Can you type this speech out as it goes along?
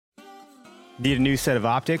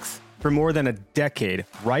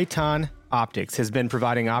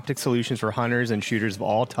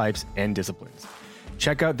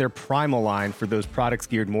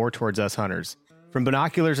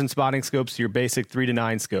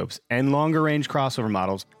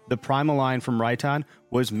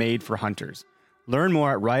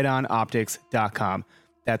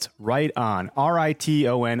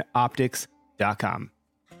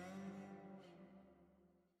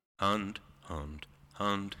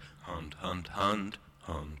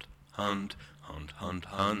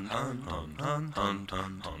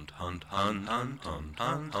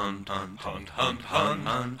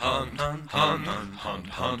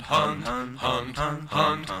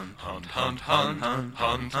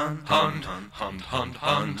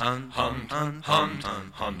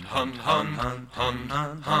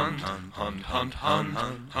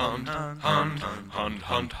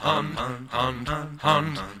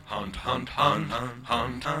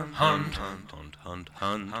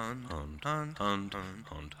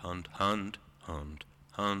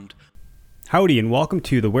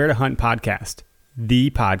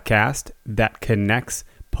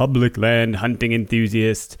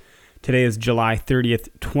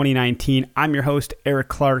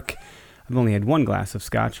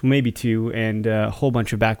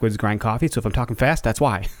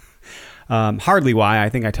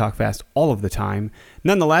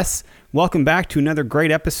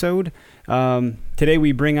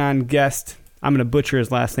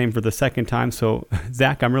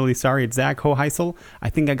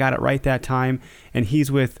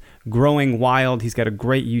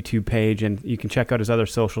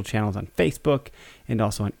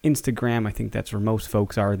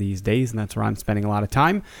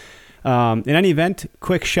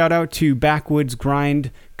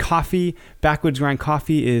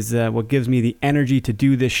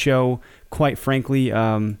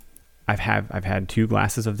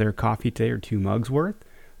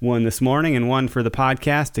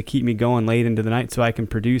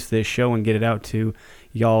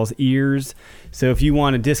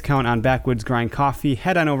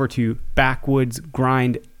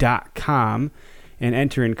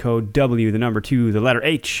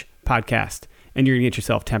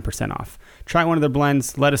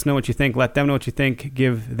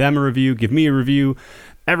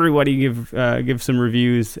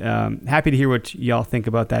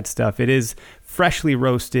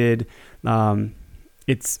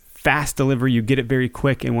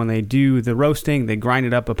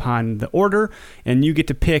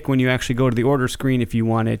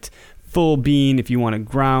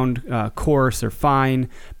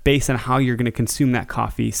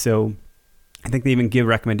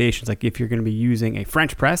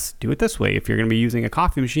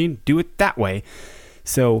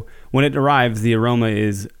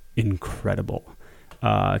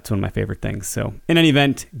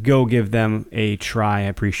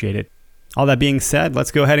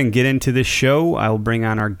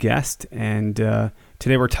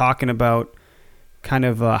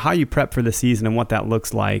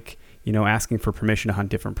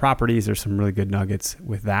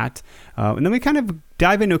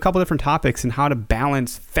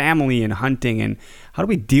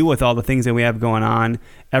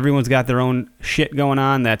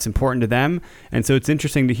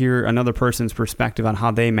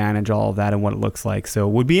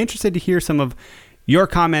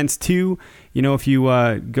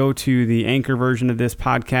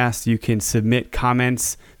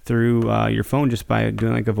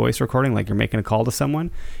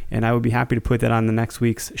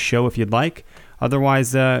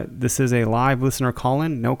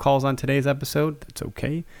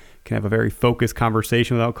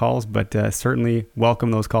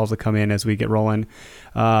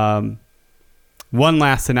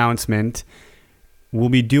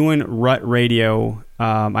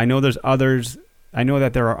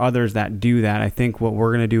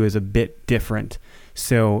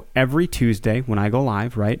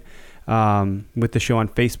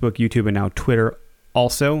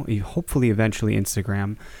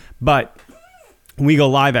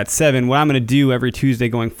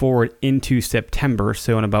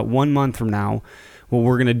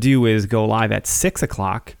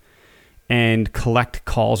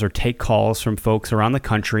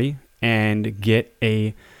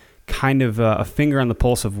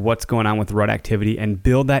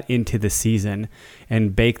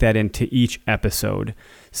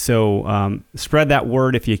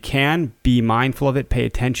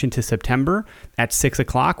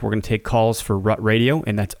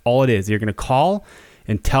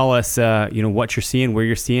and tell us, what you're seeing, where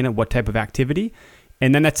you're seeing it, what type of activity.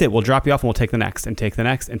 And then that's it. We'll drop you off and we'll take the next and take the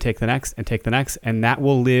next and take the next and take the next. And that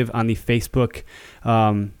will live on the Facebook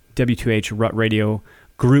W2H Rut Radio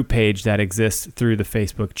group page that exists through the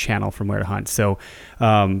Facebook channel From Where to Hunt. So,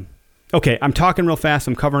 okay, I'm talking real fast.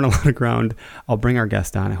 I'm covering a lot of ground. I'll bring our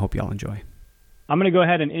guest on. I hope you all enjoy. I'm going to go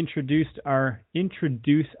ahead and introduce our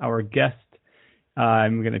guest.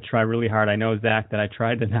 I'm going to try really hard. I know, Zach, that I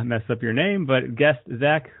tried to not mess up your name, but guest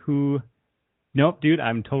Zach, nope, dude,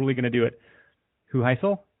 I'm totally going to do it.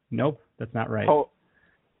 Heisel? Nope, that's not right.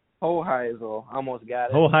 Heisel. Almost got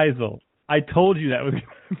it. Heisel. I told you that was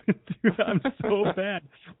dude, I'm so bad.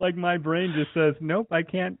 Like, my brain just says, nope, I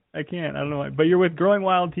can't. I don't know why. But you're with Growing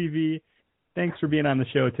Wild TV. Thanks for being on the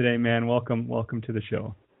show today, man. Welcome to the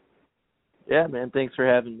show. Yeah, man. Thanks for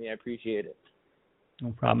having me. I appreciate it.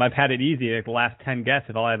 No problem. I've had it easy. Like, the last 10 guests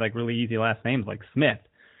have all had like really easy last names, like Smith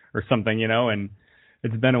or something, and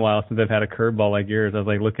it's been a while since I've had a curveball like yours. I was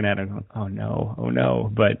like looking at it and going, oh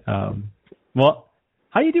no. But well,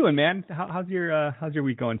 how you doing, man? How's your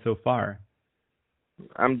week going so far?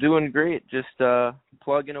 I'm doing great. Just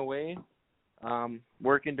plugging away,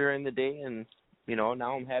 working during the day, and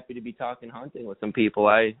now I'm happy to be talking hunting with some people.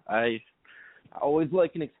 I always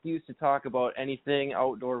like an excuse to talk about anything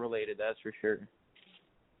outdoor related. That's for sure.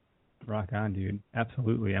 Rock on, dude.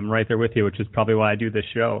 Absolutely. I'm right there with you, which is probably why I do this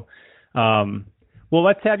show. Well,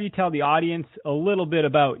 let's have you tell the audience a little bit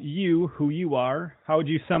about you, who you are. How would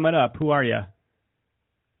you sum it up? Who are you?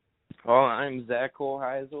 Well, I'm Zach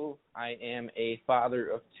Heisel. I am a father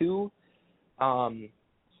of two.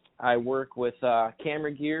 I work with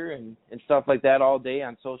camera gear and stuff like that all day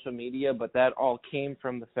on social media, but that all came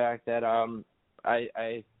from the fact that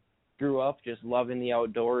I grew up just loving the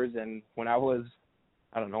outdoors, and when I was,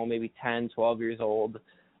 I don't know, maybe 10, 12 years old,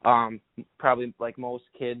 probably like most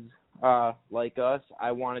kids like us,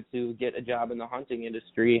 I wanted to get a job in the hunting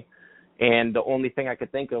industry, and the only thing I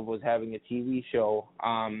could think of was having a TV show.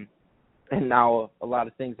 And now a lot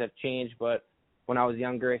of things have changed, but when I was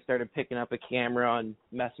younger, I started picking up a camera and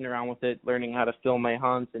messing around with it, learning how to film my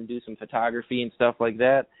hunts and do some photography and stuff like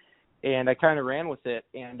that. And I kind of ran with it,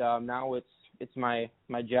 and now it's my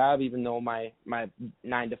job, even though my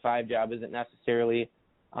 9-to-5 job isn't necessarily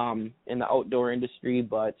in the outdoor industry,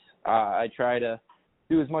 but I try to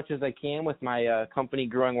do as much as I can with my company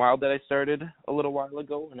Growing Wild that I started a little while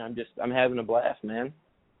ago, and I'm having a blast, man.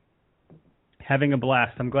 Having a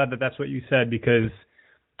blast. I'm glad that that's what you said, because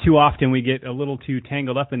too often we get a little too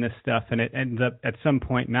tangled up in this stuff, and it ends up at some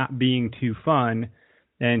point not being too fun,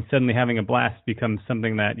 and suddenly having a blast becomes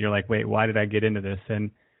something that you're like, wait, why did I get into this?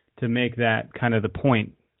 And to make that kind of the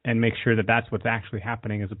point and make sure that that's what's actually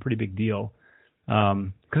happening is a pretty big deal.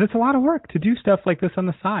 Because it's a lot of work to do stuff like this on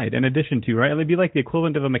the side, in addition to, right? It'd be like the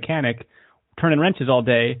equivalent of a mechanic turning wrenches all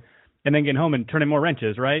day and then getting home and turning more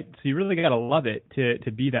wrenches, right? So you really got to love it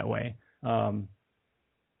to be that way.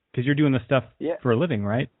 Because you're doing this stuff for a living,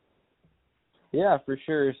 right? Yeah, for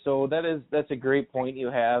sure. So that's a great point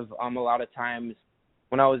you have. A lot of times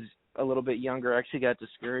when I was a little bit younger, I actually got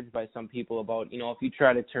discouraged by some people about, if you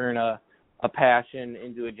try to turn a passion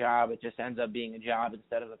into a job, it just ends up being a job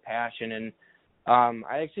instead of a passion. And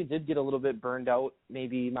I actually did get a little bit burned out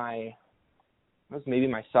maybe my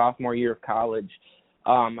sophomore year of college.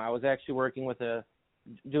 I was actually working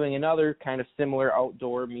doing another kind of similar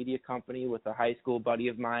outdoor media company with a high school buddy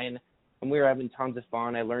of mine, and we were having tons of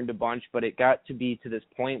fun. I learned a bunch, but it got to be to this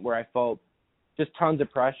point where I felt just tons of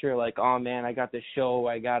pressure, like, oh man, I got this show,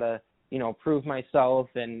 I gotta, prove myself,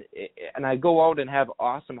 and I'd go out and have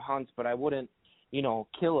awesome hunts, but I wouldn't,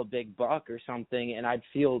 kill a big buck or something, and I'd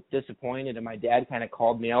feel disappointed. And my dad kind of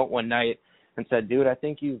called me out one night and said, dude, I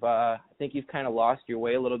think you've kind of lost your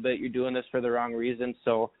way a little bit. You're doing this for the wrong reason.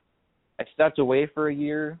 So I stepped away for a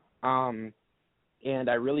year, and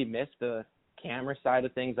I really missed the camera side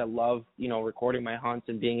of things. I love, recording my hunts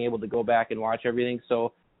and being able to go back and watch everything.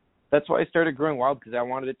 So that's why I started Growing Wild, because I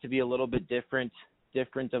wanted it to be a little bit different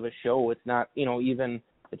of a show. It's not,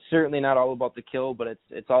 it's certainly not all about the kill, but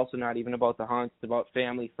it's also not even about the hunts. It's about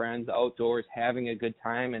family, friends, outdoors, having a good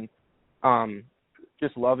time, and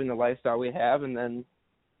just loving the lifestyle we have. And then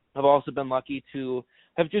I've also been lucky to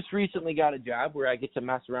have just recently got a job where I get to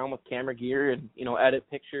mess around with camera gear and, edit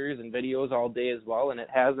pictures and videos all day as well. And it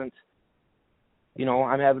hasn't,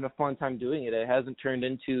 I'm having a fun time doing it. It hasn't turned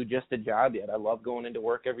into just a job yet. I love going into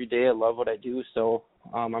work every day. I love what I do. So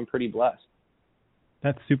I'm pretty blessed.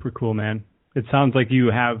 That's super cool, man. It sounds like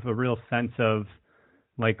you have a real sense of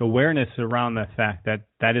like awareness around the fact that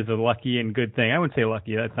that is a lucky and good thing. I wouldn't say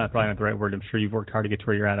lucky. That's probably not the right word. I'm sure you've worked hard to get to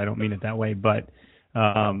where you're at. I don't mean it that way, but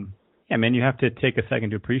Yeah, man, you have to take a second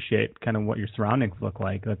to appreciate kind of what your surroundings look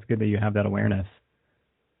like. That's good that you have that awareness.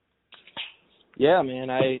 Yeah, man.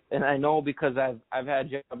 I know because I've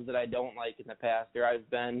had jobs that I don't like in the past, or I've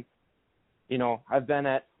been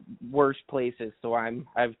at worse places. So I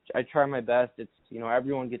try my best. It's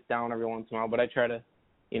everyone gets down every once in a while, but I try to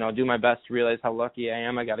do my best to realize how lucky I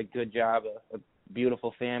am. I got a good job, a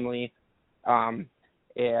beautiful family,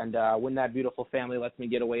 and when that beautiful family lets me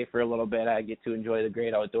get away for a little bit, I get to enjoy the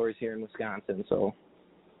great outdoors here in Wisconsin. So.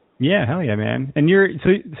 Yeah, hell yeah, man. And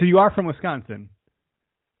so you are from Wisconsin.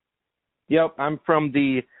 Yep, I'm from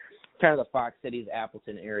the kind of the Fox Cities,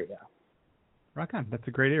 Appleton area. Rock on. That's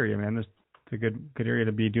a great area, man. It's a good area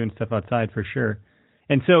to be doing stuff outside for sure.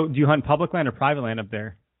 And so, do you hunt public land or private land up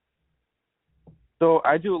there? So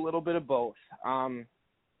I do a little bit of both.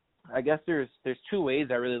 I guess there's two ways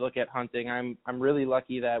I really look at hunting. I'm really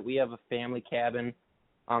lucky that we have a family cabin,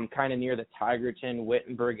 kind of near the Tigerton,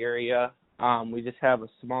 Wittenberg area. We just have a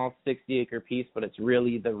small 60-acre piece, but it's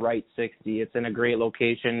really the right 60. It's in a great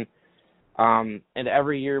location. And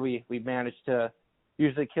every year we manage to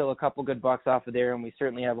usually kill a couple good bucks off of there, and we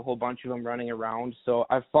certainly have a whole bunch of them running around. So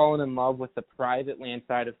I've fallen in love with the private land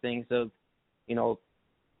side of things of,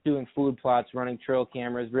 doing food plots, running trail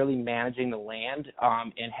cameras, really managing the land,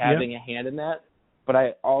 and having a hand in that. But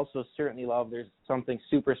I also certainly love there's something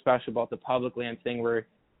super special about the public land thing where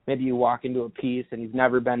maybe you walk into a piece and you've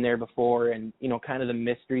never been there before and, kind of the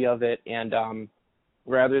mystery of it. And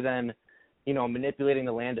rather than manipulating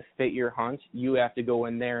the land to fit your hunt, you have to go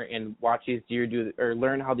in there and watch these deer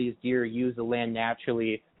learn how these deer use the land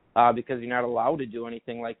naturally, because you're not allowed to do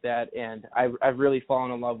anything like that. And I've really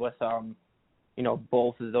fallen in love with,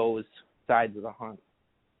 both of those sides of the hunt.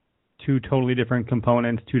 Two totally different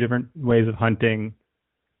components, two different ways of hunting.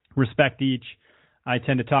 Respect each. I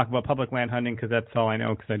tend to talk about public land hunting because that's all I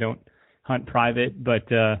know because I don't hunt private,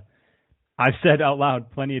 but I've said out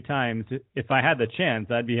loud plenty of times, if I had the chance,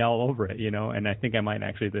 I'd be all over it, and I think I might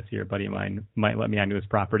actually this year. A buddy of mine might let me onto his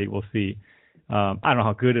property. We'll see. I don't know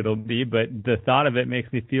how good it'll be, but the thought of it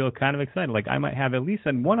makes me feel kind of excited. Like I might have at least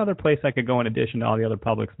one other place I could go in addition to all the other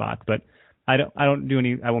public spots, but I won't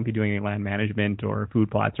be doing any land management or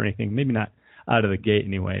food plots or anything. Maybe not out of the gate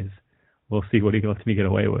anyways. We'll see what he lets me get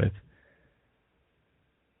away with.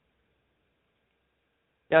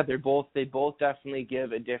 Yeah, they both definitely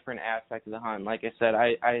give a different aspect of the hunt. Like I said,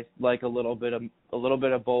 I like a little bit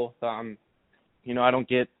of both. I don't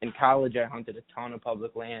get in college. I hunted a ton of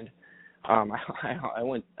public land.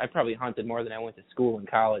 I probably hunted more than I went to school in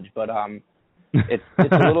college, but it's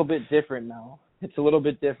a little bit different now. It's a little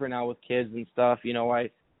bit different now with kids and stuff. I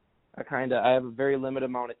have a very limited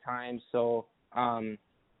amount of time, so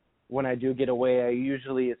when I do get away, I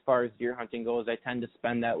usually, as far as deer hunting goes, I tend to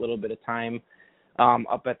spend that little bit of time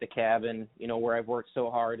up at the cabin, where I've worked so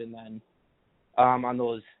hard, and then on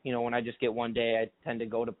those, when I just get one day, I tend to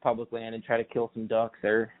go to public land and try to kill some ducks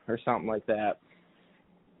or something like that.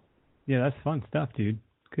 Yeah, that's fun stuff, dude.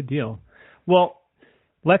 Good deal. Well,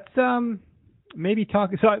 let's maybe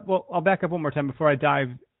talk. I'll back up one more time before I dive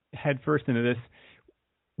head first into this.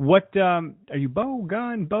 What are you, bow,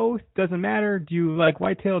 gun, both? Doesn't matter. Do you like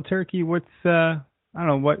whitetail, turkey? What's I don't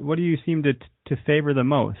know. What do you seem to favor the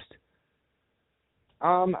most?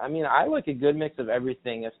 I like a good mix of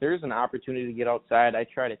everything. If there's an opportunity to get outside, I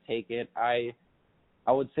try to take it. I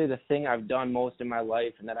would say the thing I've done most in my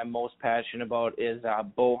life and that I'm most passionate about is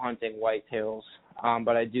bow hunting whitetails.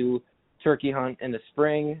 But I do turkey hunt in the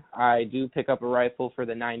spring. I do pick up a rifle for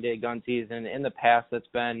the 9-day gun season. In the past, that's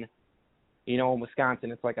been, in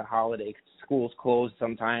Wisconsin, it's like a holiday. School's closed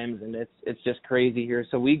sometimes, and it's just crazy here.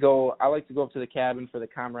 So I like to go up to the cabin for the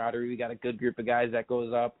camaraderie. We got a good group of guys that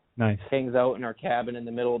goes up, nice, hangs out in our cabin in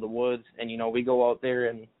the middle of the woods, and, we go out there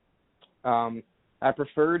and I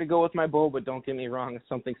prefer to go with my bow, but don't get me wrong, if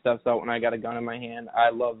something steps out when I got a gun in my hand,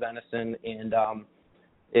 I love venison, and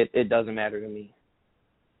it doesn't matter to me.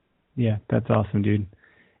 Yeah, that's awesome, dude.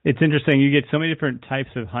 It's interesting. You get so many different types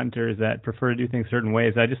of hunters that prefer to do things certain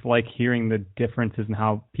ways. I just like hearing the differences in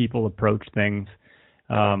how people approach things.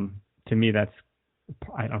 To me, that's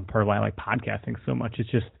part of why I like podcasting so much. It's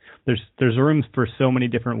just there's rooms for so many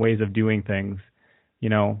different ways of doing things.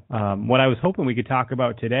 What I was hoping we could talk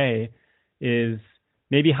about today is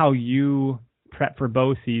maybe how you prep for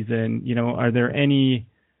bow season. Are there any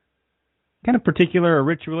kind of particular or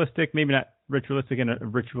ritualistic, maybe not ritualistic in a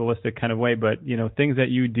ritualistic kind of way, but, things that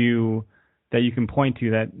you do that you can point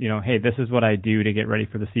to that, hey, this is what I do to get ready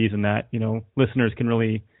for the season that, listeners can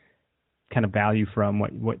really kind of value from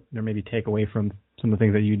what or maybe take away from some of the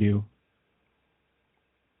things that you do?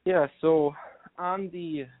 Yeah, so on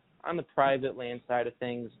the private land side of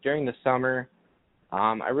things, during the summer,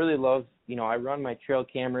 I really love, I run my trail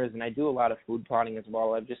cameras and I do a lot of food plotting as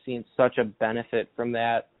well. I've just seen such a benefit from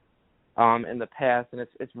that in the past, and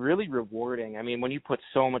it's really rewarding. I mean, when you put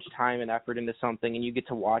so much time and effort into something and you get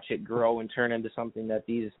to watch it grow and turn into something that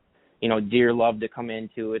these, deer love to come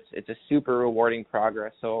into, it's a super rewarding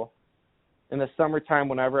progress. So in the summertime,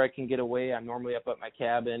 whenever I can get away, I'm normally up at my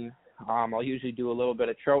cabin. I'll usually do a little bit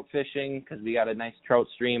of trout fishing because we got a nice trout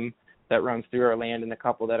stream that runs through our land and a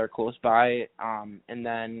couple that are close by. And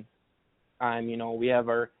then, we have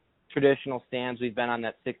our traditional stands. We've been on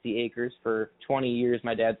that 60 acres for 20 years.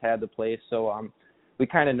 My dad's had the place. So we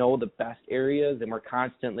kind of know the best areas, and we're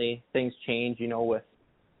constantly, things change,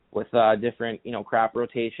 with different, crop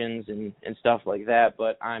rotations and stuff like that.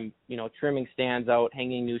 But I'm, trimming stands out,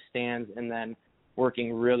 hanging new stands, and then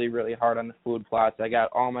working really, really hard on the food plots. I got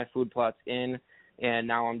all my food plots in, and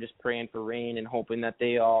now I'm just praying for rain and hoping that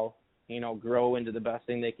they all, grow into the best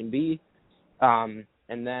thing they can be. And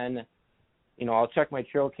then, I'll check my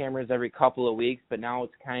trail cameras every couple of weeks, but now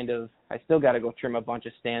it's I still got to go trim a bunch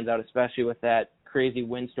of stands out, especially with that crazy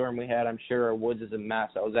windstorm we had. I'm sure our woods is a mess.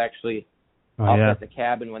 I was actually at the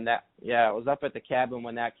cabin when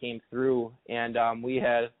that came through, and I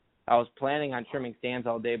was planning on trimming stands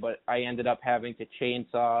all day, but I ended up having to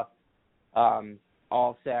chainsaw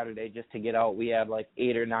all Saturday just to get out. We had like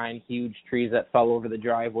 8 or 9 huge trees that fell over the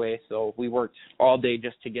driveway, so we worked all day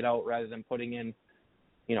just to get out rather than putting in,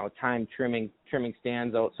 time trimming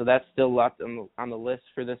stands out. So that's still left on the list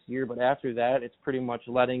for this year, but after that, it's pretty much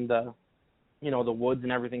letting the woods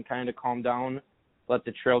and everything kind of calm down, let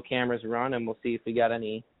the trail cameras run, and we'll see if we got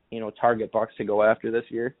any, target bucks to go after this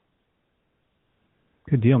year.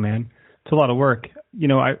 Good deal, man. It's a lot of work.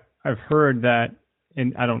 I've heard that,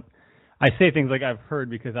 and I say things like I've heard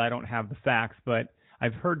because I don't have the facts, but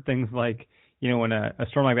I've heard things like, when a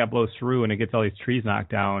storm like that blows through and it gets all these trees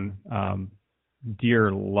knocked down,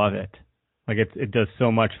 deer love it. Like it does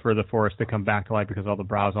so much for the forest to come back to life because all the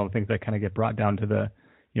browse, all the things that kind of get brought down to the,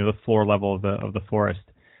 the floor level of the forest.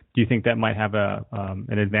 Do you think that might have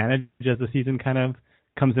an advantage as the season kind of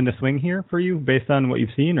comes into swing here for you based on what you've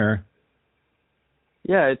seen, or?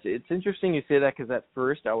 Yeah, it's interesting you say that because at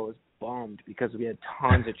first I was bummed because we had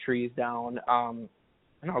tons of trees down, and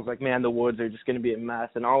I was like, man, the woods are just going to be a mess.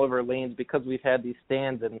 And all of our lanes, because we've had these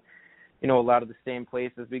stands and, a lot of the same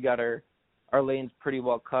places, we got our lanes pretty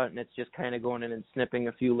well cut, and it's just kind of going in and snipping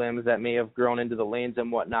a few limbs that may have grown into the lanes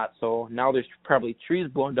and whatnot. So now there's probably trees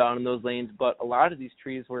blown down in those lanes, but a lot of these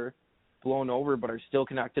trees were blown over but are still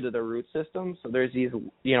connected to the root system. So there's these,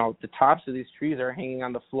 the tops of these trees are hanging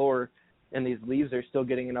on the floor, and these leaves are still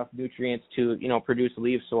getting enough nutrients to, produce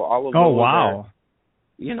leaves. So all of those are,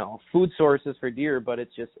 food sources for deer, but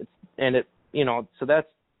so that's,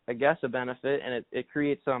 I guess, a benefit, and it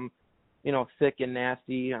creates some, thick and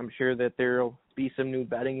nasty. I'm sure that there'll be some new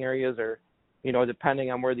bedding areas or,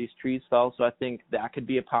 depending on where these trees fell. So I think that could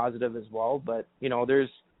be a positive as well. But,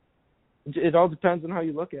 it all depends on how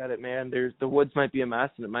you look at it, man. The woods might be a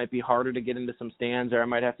mess, and it might be harder to get into some stands, or I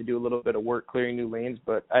might have to do a little bit of work clearing new lanes.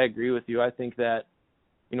 But I agree with you. I think that,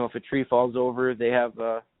 if a tree falls over,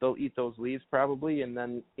 they'll eat those leaves probably, and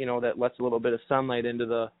then, that lets a little bit of sunlight into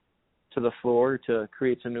the floor to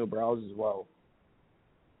create some new browse as well.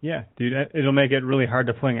 Yeah, dude, it'll make it really hard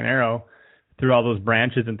to fling an arrow through all those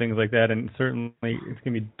branches and things like that, and certainly it's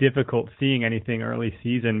going to be difficult seeing anything early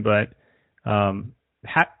season, but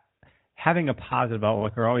having a positive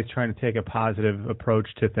outlook, or always trying to take a positive approach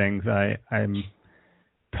to things. I'm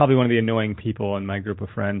probably one of the annoying people in my group of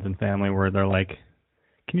friends and family where they're like,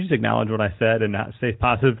 can you just acknowledge what I said and not say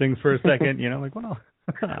positive things for a second? Like, well,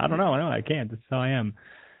 I don't know. I can't. That's how I am.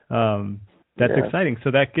 That's exciting.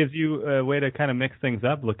 So that gives you a way to kind of mix things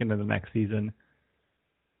up looking to the next season.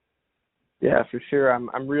 Yeah, for sure.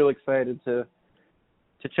 I'm real excited to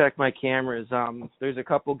check my cameras. There's a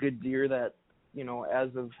couple good deer that,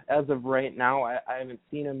 as of right now, I haven't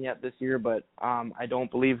seen them yet this year, but I don't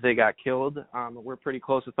believe they got killed. We're pretty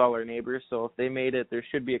close with all our neighbors, so if they made it, there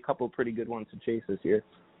should be a couple pretty good ones to chase this year.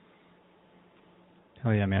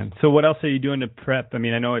 Oh yeah, man. So what else are you doing to prep? I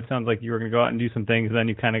mean, I know it sounds like you were going to go out and do some things, and then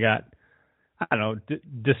you kind of got, I don't know,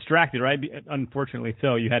 distracted, right? Unfortunately,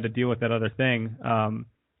 so you had to deal with that other thing.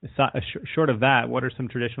 Short of that, what are some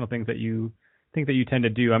traditional things that you think that you tend to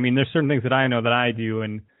do? I mean, there's certain things that I know that I do,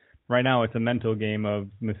 and right now it's a mental game of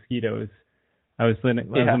mosquitoes. I was in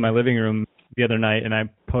my living room the other night, and I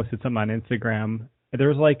posted something on Instagram. There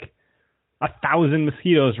was like 1,000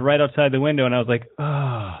 mosquitoes right outside the window, and I was like,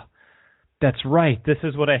 oh, that's right. This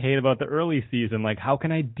is what I hate about the early season. Like, how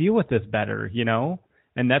can I deal with this better,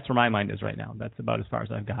 And that's where my mind is right now. That's about as far as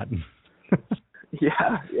I've gotten.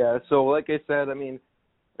 Yeah. So like I said, I mean,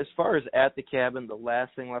 as far as at the cabin, the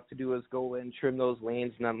last thing left to do is go in, trim those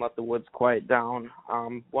lanes, and then let the woods quiet down.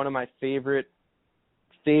 One of my favorite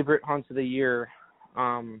hunts of the year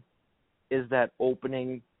is that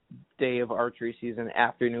opening day of archery season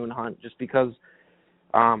afternoon hunt, just because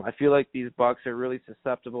I feel like these bucks are really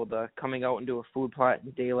susceptible to coming out into a food plot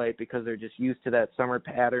in daylight because they're just used to that summer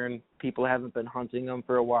pattern. People haven't been hunting them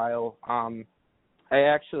for a while. I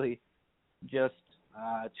actually just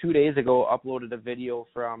 2 days ago uploaded a video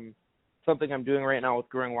from something I'm doing right now with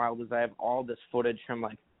Growing Wild. Is I have all this footage from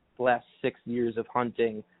like the last 6 years of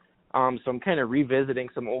hunting. So I'm kind of revisiting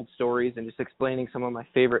some old stories and just explaining some of my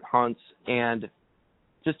favorite hunts. And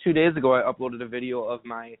just 2 days ago, I uploaded a video of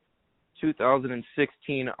my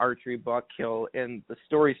 2016 archery buck kill. And the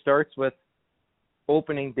story starts with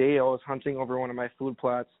opening day. I was hunting over one of my food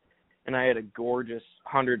plots, and I had a gorgeous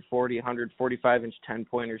 140, 145-inch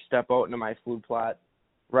 10-pointer step out into my food plot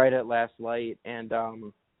right at last light. And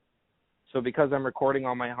so because I'm recording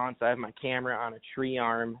all my hunts, I have my camera on a tree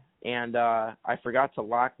arm, and I forgot to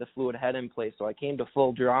lock the fluid head in place. So I came to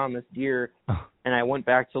full draw on this deer, and I went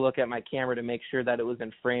back to look at my camera to make sure that it was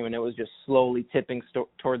in frame, and it was just slowly tipping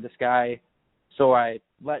toward the sky. So I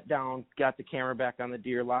let down, got the camera back on the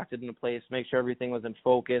deer, locked it into place, make sure everything was in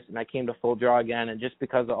focus, and I came to full draw again. And just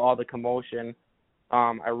because of all the commotion,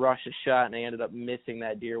 I rushed a shot, and I ended up missing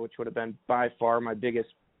that deer, which would have been by far my biggest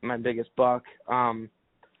buck.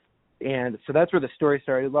 And so that's where the story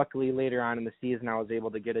started. Luckily, later on in the season, I was able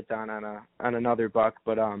to get it done on another buck.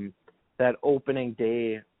 But that opening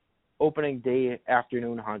day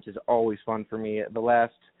afternoon hunt is always fun for me. The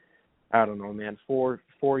last, I don't know, man, four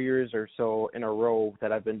years or so in a row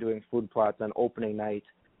that I've been doing food plots on opening night,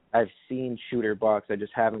 I've seen shooter bucks. I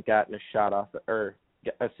just haven't gotten a shot off or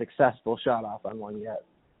a successful shot off on one yet.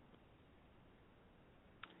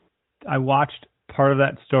 I watched part of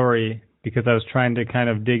that story because I was trying to kind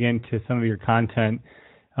of dig into some of your content.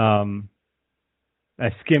 I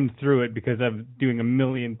skimmed through it because I'm doing a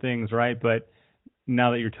million things, right? But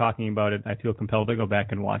now that you're talking about it, I feel compelled to go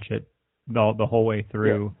back and watch it the whole way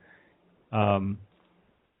through. Yeah.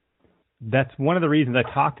 That's one of the reasons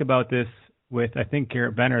I talked about this with, I think,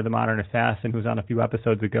 Garrett Benner, the Modern Assassin, who's on a few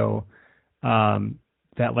episodes ago,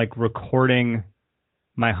 that like recording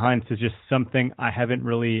my hunts is just something I haven't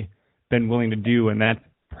really been willing to do. And that's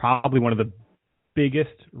probably one of the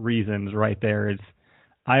biggest reasons right there is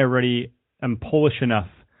I already am Polish enough.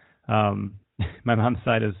 My mom's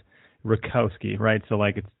side is Rakowski, right? So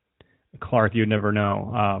like it's Clark, you'd never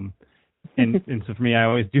know. And so for me, I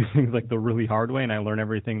always do things like the really hard way, and I learn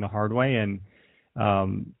everything the hard way. And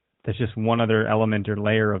that's just one other element or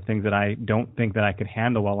layer of things that I don't think that I could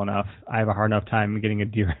handle well enough. I have a hard enough time getting a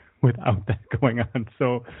deer without that going on.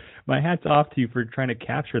 So my hat's off to you for trying to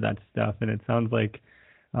capture that stuff. And it sounds like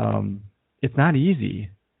it's not easy.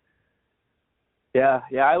 Yeah,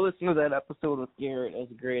 I listened to that episode with Garrett. It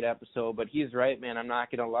was a great episode, but he's right, man. I'm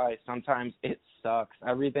not going to lie. Sometimes it sucks.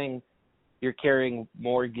 Everything, you're carrying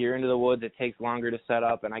more gear into the woods. It takes longer to set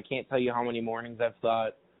up, and I can't tell you how many mornings I've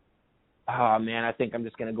thought, oh, man, I think I'm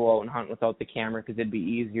just going to go out and hunt without the camera because it'd be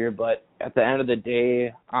easier. But at the end of the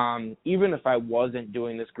day, even if I wasn't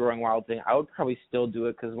doing this Growing Wild thing, I would probably still do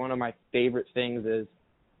it because one of my favorite things is,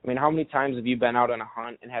 I mean, how many times have you been out on a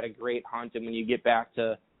hunt and had a great hunt, and when you get back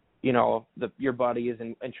to, you know, your buddies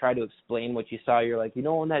and try to explain what you saw, you're like, you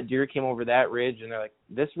know, when that deer came over that ridge, and they're like,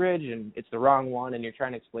 this ridge, and it's the wrong one, and you're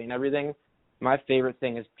trying to explain everything. My favorite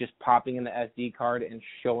thing is just popping in the SD card and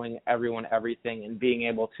showing everyone everything and being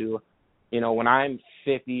able to, you know, when I'm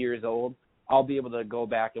 50 years old, I'll be able to go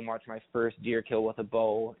back and watch my first deer kill with a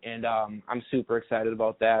bow, and I'm super excited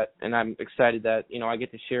about that, and I'm excited that, you know, I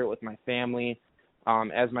get to share it with my family.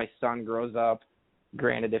 As my son grows up,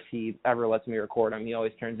 granted, if he ever lets me record him, he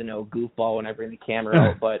always turns into a goofball when I bring the camera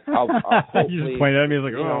out, but I'll hopefully... You just point at me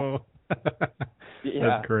like, oh. Yeah,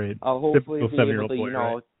 that's great. I'll hopefully be able to, boy, you know...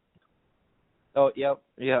 Right? Oh,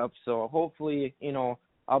 yep. So hopefully, you know,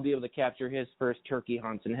 I'll be able to capture his first turkey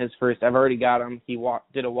hunts and his first... I've already got him. He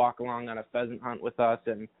did a walk-along on a pheasant hunt with us,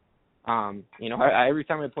 and, you know, every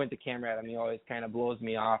time I point the camera at him, he always kind of blows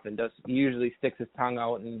me off and he usually sticks his tongue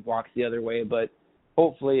out and walks the other way, but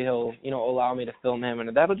hopefully he'll, you know, allow me to film him,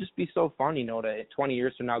 and that'll just be so fun, you know, to 20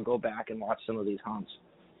 years from now go back and watch some of these hunts.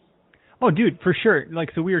 Oh, dude, for sure. Like,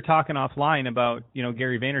 so we were talking offline about, you know,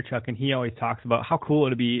 Gary Vaynerchuk, and he always talks about how cool it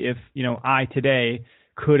would be if, you know, I today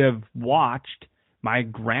could have watched my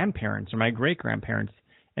grandparents or my great-grandparents.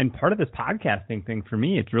 And part of this podcasting thing for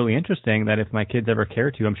me, it's really interesting that if my kids ever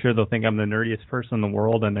care to, I'm sure they'll think I'm the nerdiest person in the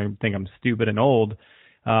world and they think I'm stupid and old.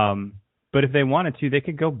 But if they wanted to, they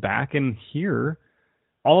could go back and hear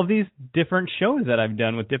all of these different shows that I've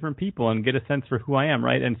done with different people and get a sense for who I am,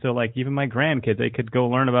 right? And so like even my grandkids, they could go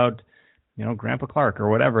learn about, Grandpa Clark or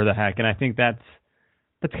whatever the heck. And I think that's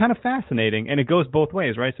kind of fascinating. And it goes both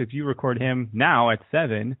ways, right? So if you record him now at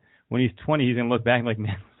 7, when he's 20, he's going to look back and like,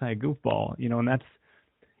 man, was I a goofball? And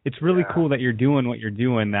it's really cool that you're doing what you're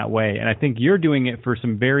doing that way. And I think you're doing it for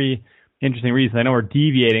some very interesting reasons. I know we're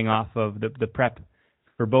deviating off of the prep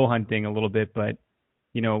for bow hunting a little bit, but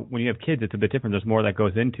when you have kids, it's a bit different. There's more that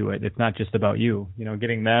goes into it. It's not just about you,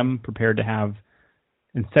 getting them prepared to have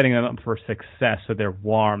and setting them up for success so they're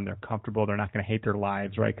warm, they're comfortable, they're not going to hate their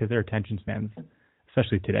lives, right? Because their attention spans,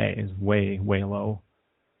 especially today, is way, way low.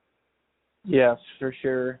 Yes, for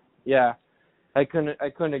sure. Yeah, I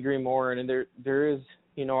couldn't agree more. And there is,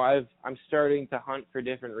 I'm starting to hunt for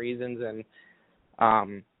different reasons.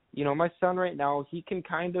 And, my son right now, he could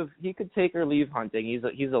take or leave hunting.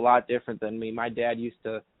 He's a lot different than me. My dad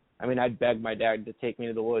I'd beg my dad to take me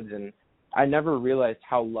to the woods, and I never realized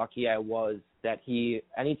how lucky I was that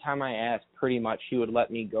anytime I asked, pretty much he would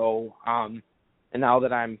let me go. And now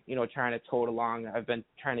that I'm, trying to tote along, I've been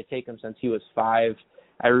trying to take him since he was 5.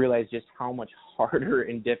 I realized just how much harder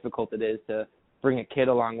and difficult it is to bring a kid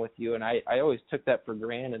along with you. And I always took that for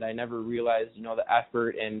granted. I never realized, the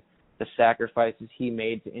effort and the sacrifices he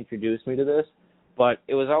made to introduce me to this. But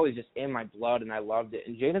it was always just in my blood, and I loved it.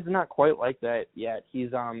 And Jaden's not quite like that yet.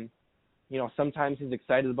 He's, sometimes he's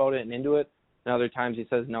excited about it and into it, and other times he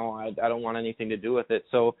says, no, I don't want anything to do with it.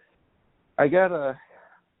 So I'm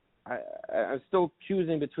still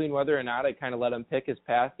choosing between whether or not I kind of let him pick his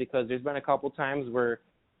path, because there's been a couple times where,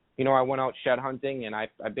 I went out shed hunting and I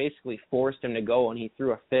basically forced him to go, and he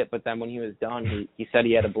threw a fit. But then when he was done, he said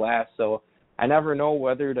he had a blast. So I never know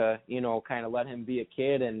whether to, kind of let him be a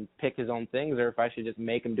kid and pick his own things, or if I should just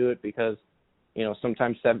make him do it, because,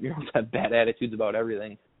 sometimes 7-year-olds have bad attitudes about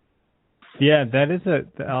everything. Yeah,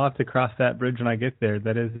 I'll have to cross that bridge when I get there.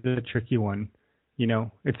 That is a tricky one.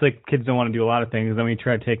 It's like kids don't want to do a lot of things. Then when you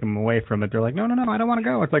try to take them away from it, they're like, no, I don't want to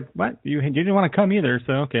go. It's like, what? You didn't want to come either,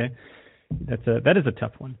 so okay. That is a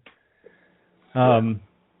tough one. I'm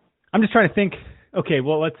just trying to think. Okay,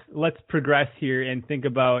 well let's progress here and think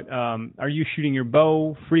about. Are you shooting your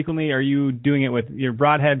bow frequently? Are you doing it with your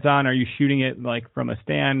broadheads on? Are you shooting it like from a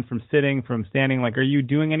stand, from sitting, from standing? Like, are you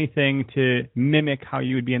doing anything to mimic how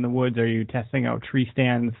you would be in the woods? Are you testing out tree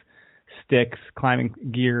stands, sticks, climbing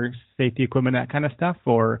gear, safety equipment, that kind of stuff,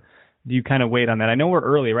 or do you kind of wait on that? I know we're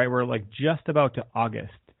early, right? We're like just about to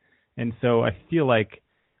August, and so I feel like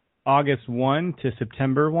August 1 to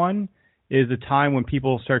September 1 is a time when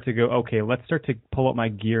people start to go, okay, let's start to pull up my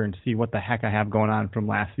gear and see what the heck I have going on from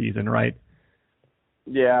last season, right?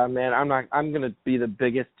 Yeah, man, I'm going to be the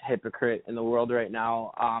biggest hypocrite in the world right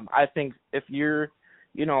now. I think if you're,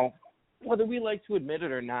 whether we like to admit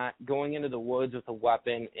it or not, going into the woods with a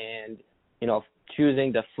weapon and,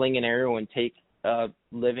 choosing to fling an arrow and take a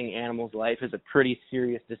living animal's life is a pretty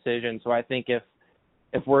serious decision. So I think if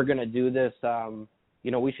we're going to do this,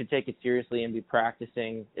 we should take it seriously and be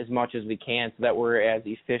practicing as much as we can so that we're as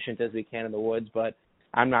efficient as we can in the woods. But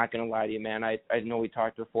I'm not going to lie to you, man. I know we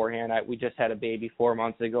talked beforehand. We just had a baby 4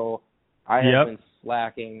 months ago. I have been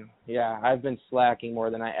slacking. Yeah, I've been slacking more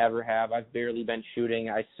than I ever have. I've barely been shooting.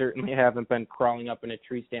 I certainly haven't been crawling up into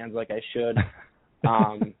tree stands like I should.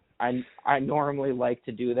 I normally like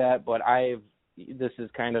to do that, but this is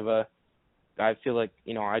kind of I feel like,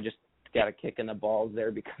 I just got a kick in the balls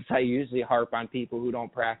there, because I usually harp on people who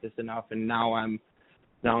don't practice enough, and now I'm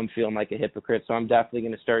feeling like a hypocrite. So I'm definitely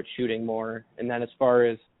going to start shooting more. And then as far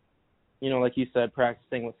as, like you said,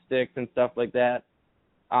 practicing with sticks and stuff like that,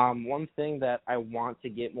 one thing that I want to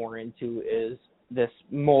get more into is this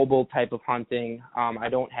mobile type of hunting. I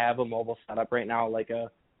don't have a mobile setup right now, like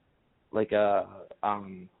a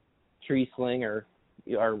tree sling or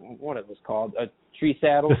what it was called, a tree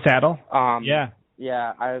saddle. The saddle.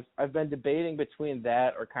 Yeah, I've been debating between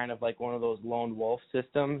that or kind of like one of those lone wolf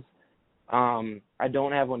systems. I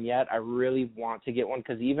don't have one yet. I really want to get one,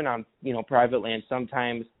 because even on, private land,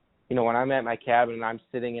 sometimes, when I'm at my cabin and I'm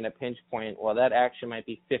sitting in a pinch point, well, that action might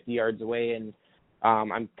be 50 yards away, and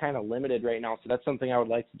I'm kind of limited right now. So that's something I would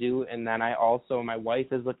like to do. And then my wife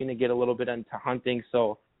is looking to get a little bit into hunting.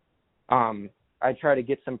 So I try to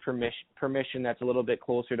get some permission that's a little bit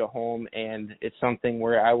closer to home, and it's something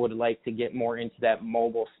where I would like to get more into that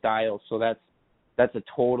mobile style. So that's a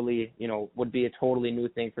totally, would be a totally new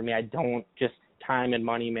thing for me. I don't just time and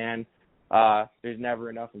money, man. There's never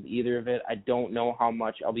enough of either of it. I don't know how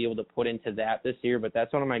much I'll be able to put into that this year, but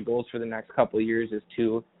that's one of my goals for the next couple of years, is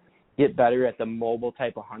to get better at the mobile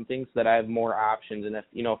type of hunting so that I have more options. And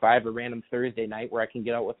if I have a random Thursday night where I can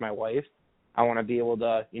get out with my wife, I want to be able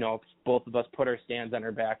to, both of us put our stands on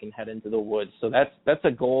our back and head into the woods. So that's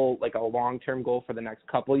a goal, like a long-term goal for the next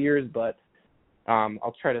couple of years, but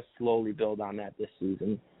I'll try to slowly build on that this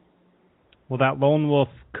season. Well, that Lone Wolf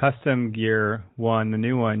custom gear one, the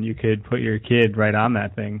new one, you could put your kid right on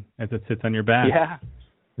that thing as it sits on your back.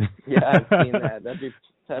 Yeah, I've seen that.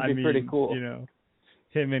 That'd be pretty cool.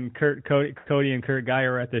 Him and Cody and Kurt Guy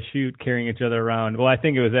were at the shoot carrying each other around. Well, I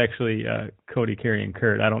think it was actually Cody carrying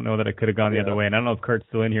Kurt. I don't know that it could have gone the other way, and I don't know if Kurt's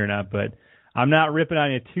still in here or not. But I'm not ripping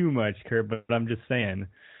on you too much, Kurt. But I'm just saying,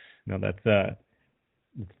 that's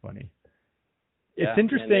it's funny. Yeah, it's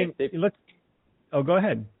interesting. Go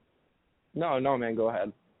ahead. No, man, go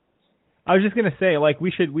ahead. I was just gonna say,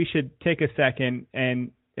 we should take a second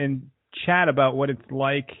and chat about what it's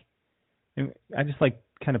like. And I just like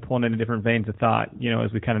kind of pulling into different veins of thought,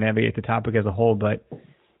 as we kind of navigate the topic as a whole. But,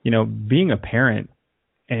 being a parent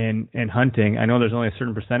and hunting, I know there's only a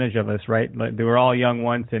certain percentage of us, right? Like they were all young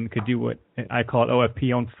once and could do what I call it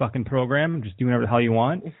OFP, own fucking program, just do whatever the hell you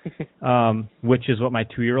want, which is what my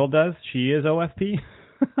 2-year-old does. She is OFP.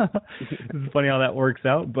 It's funny how that works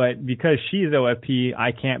out. But because she's OFP,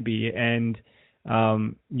 I can't be. And,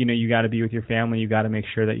 you got to be with your family. You got to make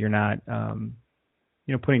sure that you're not,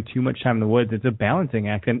 putting too much time in the woods. It's a balancing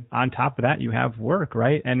act. And on top of that, you have work,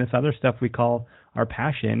 right? And this other stuff we call our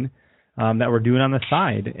passion that we're doing on the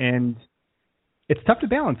side. And it's tough to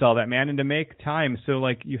balance all that, man, and to make time. So,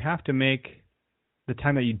 you have to make the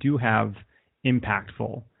time that you do have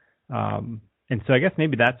impactful. And so I guess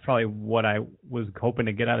maybe that's probably what I was hoping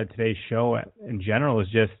to get out of today's show in general is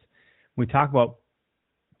just when we talk about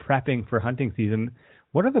prepping for hunting season,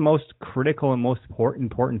 what are the most critical and most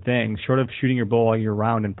important things, short of shooting your bow all year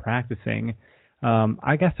round and practicing?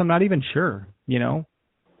 I guess I'm not even sure,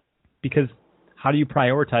 because how do you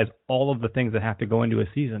prioritize all of the things that have to go into a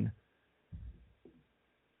season?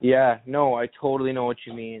 Yeah, no, I totally know what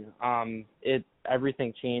you mean.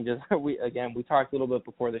 Everything changes. We talked a little bit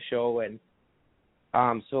before the show, and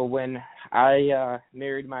so when I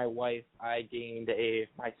married my wife, I gained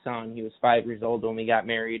my son. He was 5 years old when we got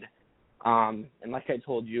married. And like I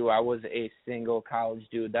told you, I was a single college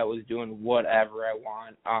dude that was doing whatever I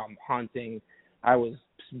want. Hunting, I was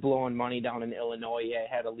blowing money down in Illinois.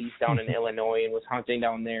 I had a lease down in Illinois and was hunting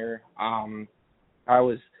down there. I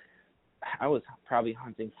was probably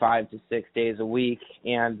hunting 5 to 6 days a week,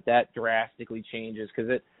 and that drastically changes because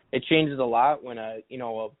it changes a lot when a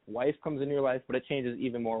wife comes into your life, but it changes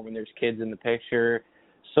even more when there's kids in the picture.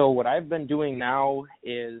 So what I've been doing now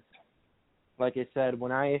is, like I said,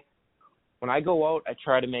 when I go out, I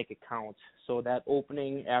try to make it count. So that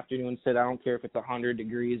opening afternoon sit, I don't care if it's 100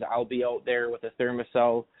 degrees, I'll be out there with a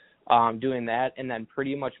thermocell doing that. And then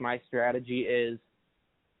pretty much my strategy is,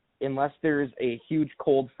 unless there's a huge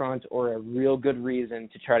cold front or a real good reason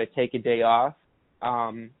to try to take a day off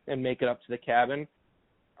and make it up to the cabin,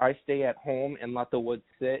 I stay at home and let the woods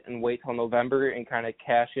sit and wait till November and kind of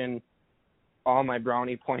cash in all my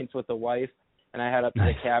brownie points with the wife. And I head up to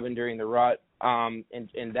the cabin during the rut. And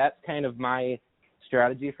that's kind of my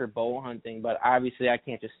strategy for bow hunting. But obviously I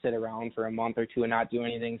can't just sit around for a month or two and not do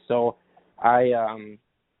anything. So I,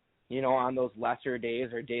 on those lesser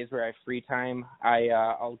days or days where I have free time,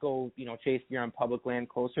 I'll go, chase deer on public land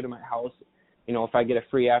closer to my house. If I get a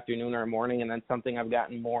free afternoon or a morning. And then something I've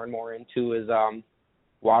gotten more and more into is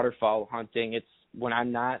waterfowl hunting. It's when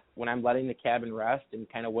I'm letting the cabin rest and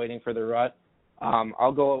kind of waiting for the rut.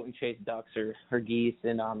 I'll go out and chase ducks or geese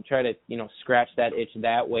and try to scratch that itch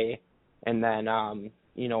that way. And then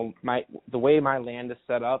the way my land is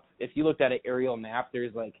set up, if you looked at an aerial map,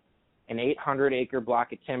 there's like an 800-acre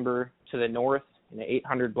block of timber to the north and an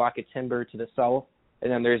 800 block of timber to the south,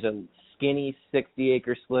 and then there's a skinny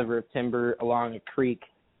 60-acre sliver of timber along a creek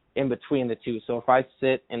in between the two. So if I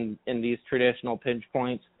sit in these traditional pinch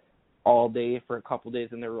points all day for a couple days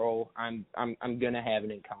in a row, I'm gonna have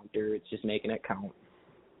an encounter. It's just making it count.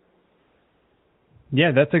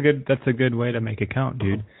 Yeah, that's a good way to make it count,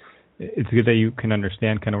 dude. It's good that you can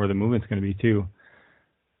understand kind of where the movement's going to be too.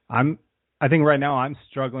 I think right now I'm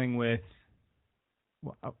struggling with,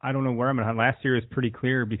 I don't know where I'm going to hunt. Last year was pretty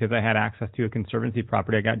clear because I had access to a conservancy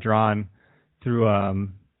property. I got drawn through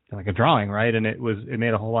like a drawing, right? And it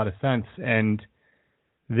made a whole lot of sense. And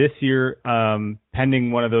this year,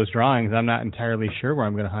 pending one of those drawings, I'm not entirely sure where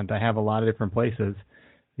I'm going to hunt. I have a lot of different places,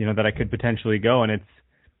 that I could potentially go. And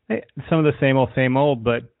it's some of the same old,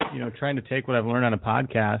 but, trying to take what I've learned on a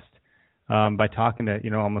podcast by talking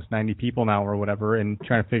to, almost 90 people now or whatever, and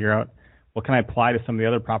trying to figure out what can I apply to some of the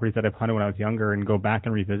other properties that I've hunted when I was younger and go back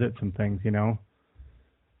and revisit some things,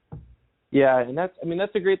 Yeah, and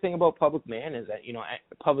that's a great thing about public land is that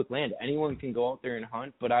public land, anyone can go out there and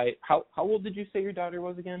hunt. But how old did you say your daughter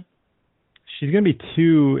was again? She's gonna be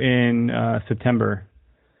 2 in September.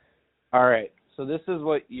 All right, so this is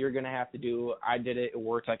what you're gonna have to do. I did it; it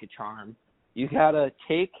worked like a charm. You gotta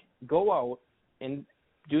go out and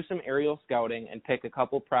do some aerial scouting and pick a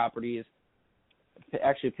couple properties.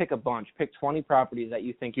 Actually, pick a bunch. Pick 20 properties that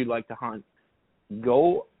you think you'd like to hunt.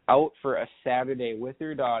 Go out for a Saturday with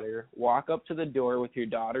your daughter. Walk up to the door with your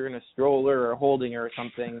daughter in a stroller or holding her or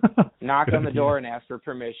something. Knock on the door and ask for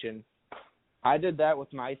permission. I did that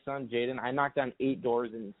with my son, Jaden. I knocked on 8 doors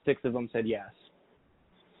and 6 of them said yes.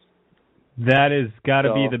 That has got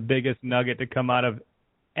to be the biggest nugget to come out of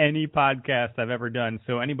any podcast I've ever done.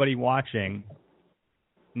 So anybody watching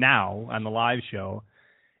now on the live show,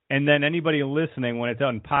 and then anybody listening when it's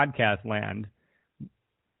out in podcast land,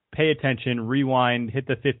 pay attention, rewind, hit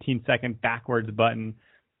the 15-second backwards button,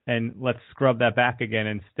 and let's scrub that back again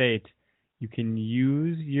and state you can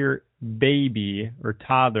use your baby or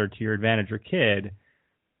toddler to your advantage or kid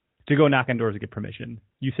to go knock on doors to get permission.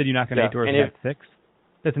 You said you knock on 8 doors and got 6?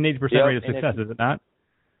 That's an 80% rate of success, is it not?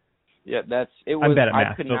 Yeah, I'm bad at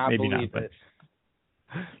math, I could so not maybe believe not, it.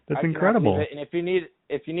 That's incredible. And if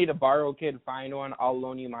you need a borrow kid, find one. I'll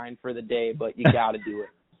loan you mine for the day, but you got to do it.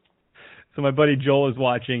 So my buddy Joel is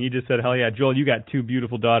watching. He just said, "Hell yeah, Joel, you got 2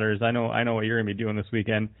 beautiful daughters. I know what you're gonna be doing this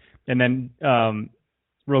weekend." And then,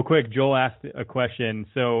 real quick, Joel asked a question.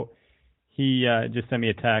 So he just sent me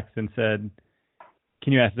a text and said,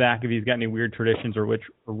 "Can you ask Zach if he's got any weird traditions or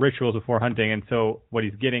rituals before hunting?" And so what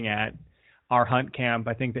he's getting at, our hunt camp,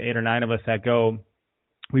 I think the 8 or 9 of us that go,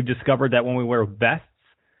 we've discovered that when we wear vests,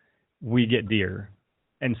 we get deer.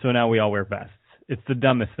 And so now we all wear vests. It's the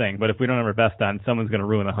dumbest thing, but if we don't have our vest on, someone's going to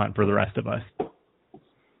ruin the hunt for the rest of us.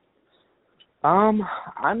 I'm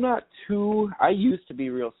not too. I used to be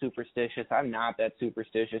real superstitious. I'm not that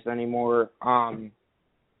superstitious anymore. So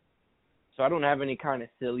I don't have any kind of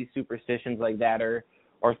silly superstitions like that or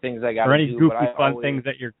things I got to do. Or any goofy fun always, things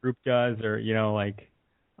that your group does, or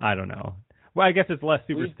I don't know. Well, I guess it's less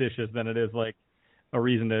superstitious than it is like a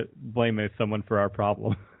reason to blame someone for our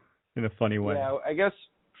problem in a funny way. Yeah, I guess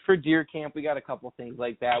for deer camp we got a couple things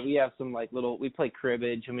like that. We have some we play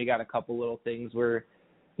cribbage, and we got a couple little things where,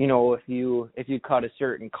 if you cut a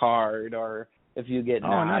certain card or if you get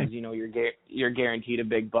knobs, nice. You're guaranteed a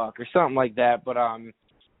big buck or something like that. But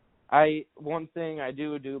one thing I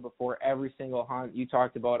do before every single hunt, you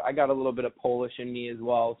talked about, I got a little bit of Polish in me as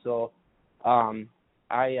well, so I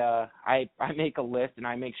make a list and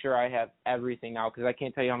I make sure I have everything out, because I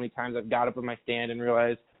can't tell you how many times I've got up in my stand and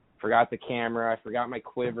realized I forgot the camera, I forgot my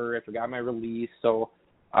quiver, I forgot my release. So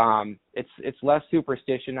it's less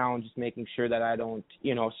superstition now and just making sure that I don't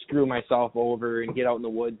screw myself over and get out in the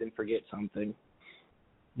woods and forget something.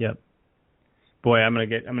 Yep. Boy, I'm gonna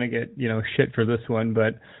get shit for this one,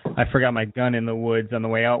 but I forgot my gun in the woods on the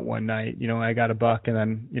way out one night. I got a buck and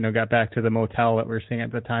then got back to the motel that we were staying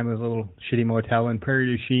at the time. It was a little shitty motel in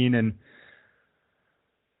Prairie du Chien, and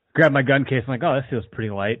grabbed my gun case. I'm like, oh, this feels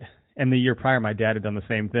pretty light. And the year prior, my dad had done the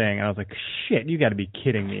same thing, and I was like, shit, you got to be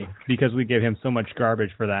kidding me, because we gave him so much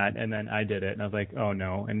garbage for that, and then I did it, and I was like, oh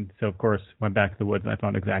no. And so of course went back to the woods and I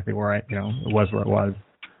found exactly where it was where it was.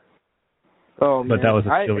 Oh man, but that was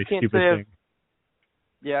a silly, stupid thing.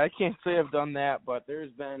 Yeah, I can't say I've done that, but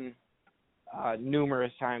there's been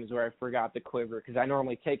numerous times where I forgot the quiver, because I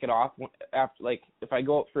normally take it off after, if I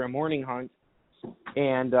go out for a morning hunt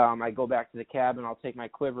and I go back to the cabin, I'll take my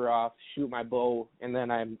quiver off, shoot my bow, and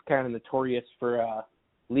then I'm kind of notorious for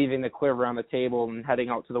leaving the quiver on the table and heading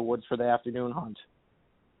out to the woods for the afternoon hunt.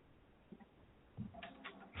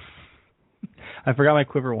 I forgot my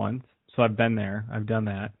quiver once, so I've been there. I've done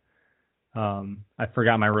that. I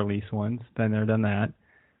forgot my release once. Been there, done that.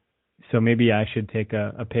 So maybe I should take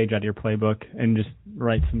a page out of your playbook and just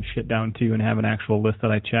write some shit down too and have an actual list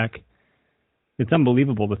that I check. It's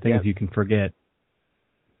unbelievable the things you can forget.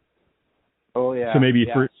 Oh yeah. So maybe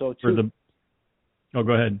for the. Oh,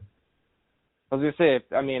 go ahead. I was gonna say,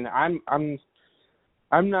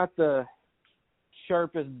 I'm not the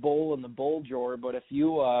sharpest bull in the bull drawer, but if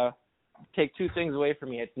you take 2 things away from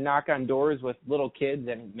me, it's knock on doors with little kids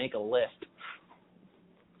and make a list.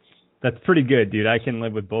 That's pretty good, dude. I can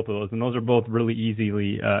live with both of those, and those are both really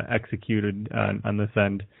easily executed on this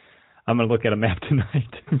end. I'm going to look at a map tonight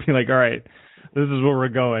and be like, all right, this is where we're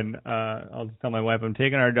going. I'll just tell my wife I'm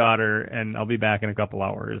taking our daughter, and I'll be back in a couple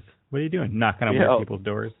hours. What are you doing? Knocking on more people's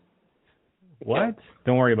doors? What? Yeah.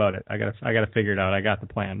 Don't worry about it. I gotta figure it out. I got the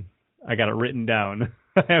plan. I got it written down.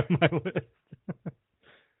 I have my list.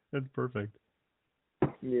 That's perfect.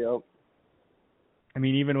 Yep. I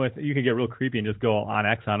mean, even with, you could get real creepy and just go on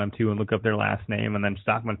X on them too and look up their last name and then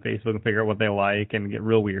stalk them on Facebook and figure out what they like and get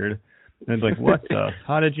real weird. And it's like, what the?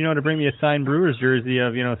 How did you know to bring me a signed Brewers jersey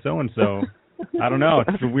of, so-and-so? I don't know.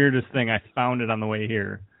 It's the weirdest thing. I found it on the way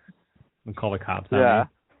here. I'll call the cops on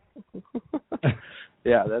me.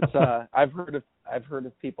 Yeah, that's I've heard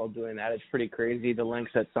of people doing that. It's pretty crazy, the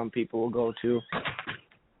lengths that some people will go to.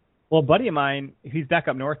 Well, a buddy of mine, he's back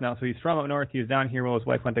up north now. So he's from up north. He was down here while his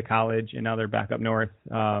wife went to college, and now they're back up north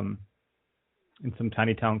in some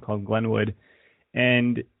tiny town called Glenwood.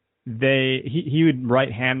 And he would write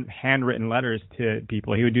handwritten letters to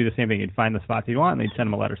people. He would do the same thing. He'd find the spots he'd want, and they'd send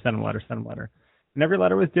him a letter, send him a letter, send him a letter. And every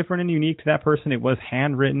letter was different and unique to that person. It was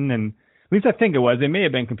handwritten, and at least I think it was. It may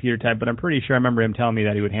have been computer typed, but I'm pretty sure I remember him telling me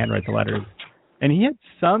that he would handwrite the letters. And he had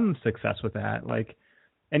some success with that.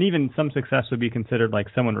 And even some success would be considered like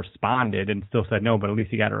someone responded and still said no, but at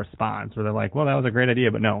least he got a response. Where they're like, well, that was a great idea,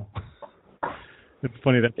 but no. It's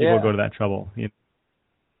funny that people go to that trouble.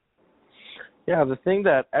 Yeah, the thing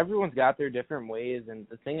that everyone's got their different ways, and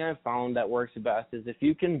the thing I've found that works the best is if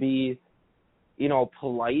you can be,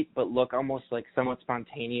 polite but look almost like somewhat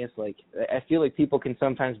spontaneous. Like, I feel like people can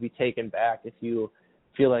sometimes be taken back if you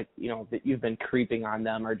feel like, that you've been creeping on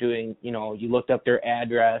them or doing, you looked up their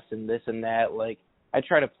address and this and that. Like, I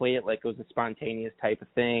try to play it like it was a spontaneous type of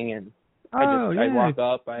thing, and I walk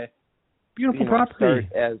up, beautiful property.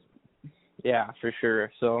 Yeah, for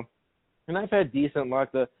sure. So, and I've had decent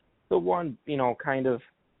luck. The one, kind of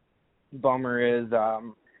bummer is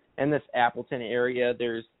in this Appleton area,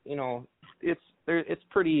 there's, it's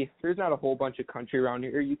pretty, there's not a whole bunch of country around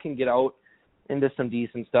here. You can get out into some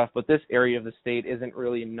decent stuff, but this area of the state isn't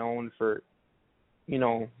really known for,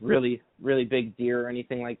 really, really big deer or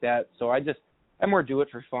anything like that. So I more do it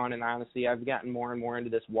for fun, and honestly, I've gotten more and more into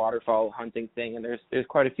this waterfowl hunting thing, and there's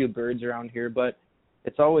quite a few birds around here, but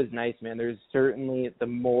it's always nice, man. There's certainly, the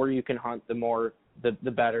more you can hunt, the more, the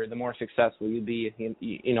better, the more successful you be,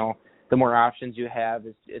 the more options you have.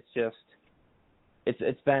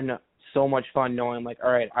 It's been so much fun knowing, like,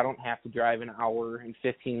 all right, I don't have to drive an hour and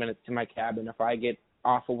 15 minutes to my cabin. If I get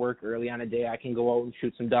off of work early on a day, I can go out and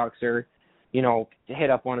shoot some ducks or, hit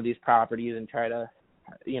up one of these properties and try to,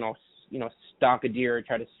 stalk a deer or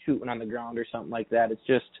try to shoot one on the ground or something like that. It's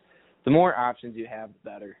just, the more options you have, the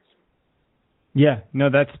better. Yeah, no,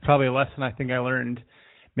 that's probably a lesson I think I learned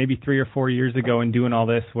maybe 3 or 4 years ago in doing all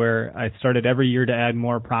this, where I started every year to add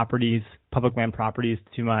more properties, public land properties,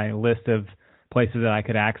 to my list of places that I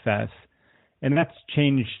could access. And that's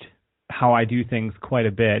changed how I do things quite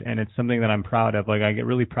a bit, and it's something that I'm proud of. Like, I get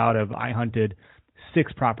really proud of, I hunted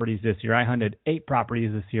 6 properties this year. I hunted 8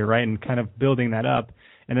 properties this year, right? And kind of building that up.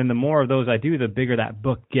 And then the more of those I do, the bigger that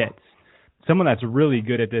book gets. Someone that's really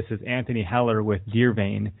good at this is Anthony Heller with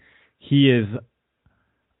Deervein. He is,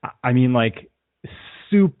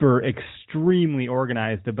 super extremely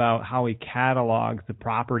organized about how he catalogs the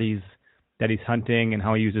properties that he's hunting and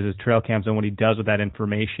how he uses his trail cams and what he does with that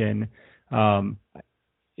information.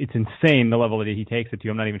 It's insane the level that he takes it to.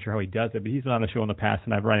 I'm not even sure how he does it, but he's been on the show in the past,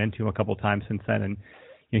 and I've run into him a couple of times since then. And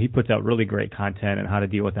he puts out really great content and how to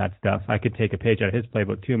deal with that stuff. I could take a page out of his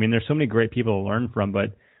playbook too. I mean, there's so many great people to learn from,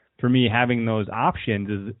 but for me, having those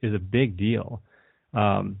options is a big deal.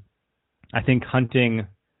 I think hunting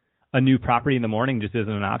a new property in the morning just isn't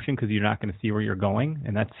an option because you're not going to see where you're going,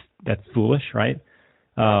 and that's foolish, right?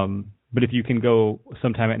 But if you can go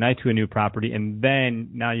sometime at night to a new property, and then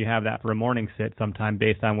now you have that for a morning sit sometime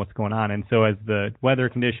based on what's going on. And so as the weather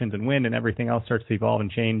conditions and wind and everything else starts to evolve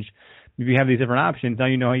and change, if you have these different options, now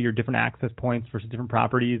you know your different access points versus different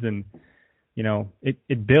properties, and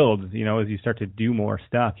it builds. As you start to do more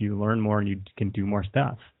stuff, you learn more and you can do more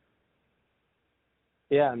stuff.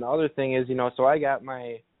 Yeah, and the other thing is, so I got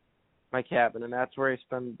my cabin, and that's where I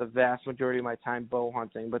spend the vast majority of my time bow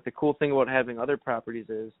hunting. But the cool thing about having other properties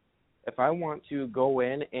is, if I want to go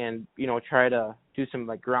in and, try to do some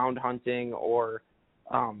like ground hunting or,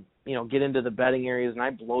 get into the bedding areas and I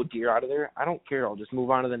blow deer out of there, I don't care. I'll just move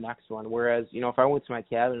on to the next one. Whereas, if I went to my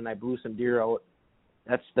cabin and I blew some deer out,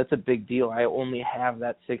 that's a big deal. I only have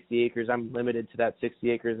that 60 acres. I'm limited to that 60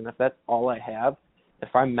 acres. And if that's all I have,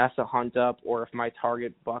 if I mess a hunt up or if my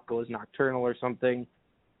target buck goes nocturnal or something,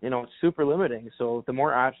 it's super limiting. So the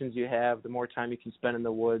more options you have, the more time you can spend in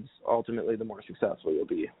the woods, ultimately the more successful you'll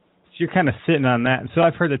be. So you're kind of sitting on that. So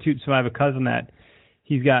I've heard that too. So I have a cousin that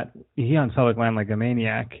he hunts public land like a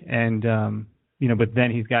maniac, and but then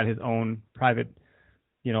he's got his own private,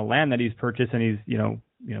 land that he's purchased, and he's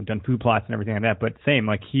done food plots and everything like that. But same,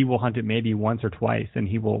 like he will hunt it maybe once or twice, and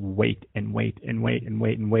he will wait and wait and wait and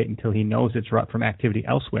wait and wait until he knows it's from activity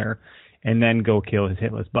elsewhere, and then go kill his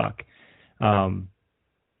hitless buck.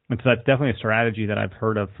 And so that's definitely a strategy that I've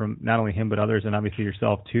heard of from not only him but others, and obviously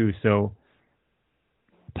yourself too. So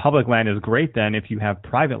public land is great then if you have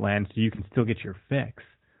private land, so you can still get your fix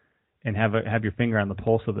and have your finger on the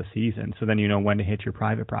pulse of the season. So then you know when to hit your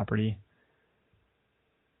private property.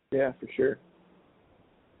 Yeah, for sure.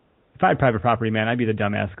 If I had private property, man, I'd be the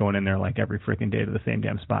dumbass going in there like every freaking day to the same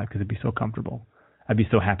damn spot because it'd be so comfortable. I'd be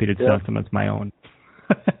so happy to sell something that's my own.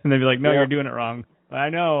 And they'd be like, no, you're doing it wrong. I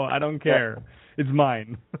know. I don't care. It's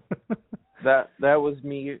mine. That was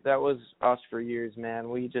me. That was us for years, man.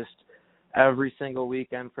 We just every single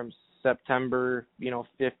weekend from September,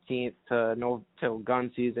 15th till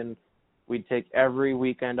gun season, we'd take every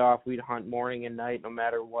weekend off. We'd hunt morning and night, no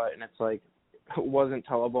matter what. And it's like, it wasn't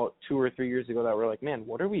until about 2 or 3 years ago that we're like, man,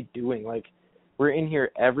 what are we doing? Like, we're in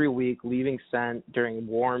here every week, leaving scent during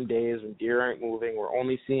warm days when deer aren't moving. We're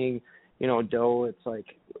only seeing, doe. It's like,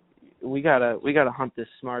 we gotta hunt this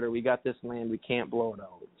smarter. We got this land. We can't blow it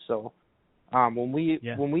out. So, when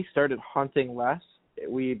we started hunting less,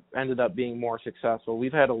 we ended up being more successful.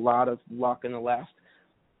 We've had a lot of luck in the last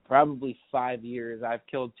probably 5 years. I've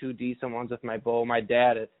killed 2 decent ones with my bow. My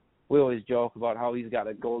dad, we always joke about how he's got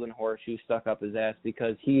a golden horseshoe stuck up his ass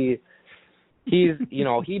because he's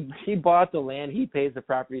he bought the land, he pays the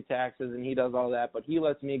property taxes, and he does all that, but he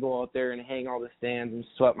lets me go out there and hang all the stands and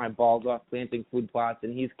sweat my balls off planting food plots,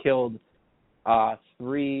 and he's killed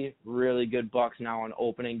 3 really good bucks now on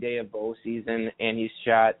opening day of bow season, and he's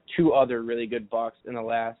shot 2 other really good bucks in the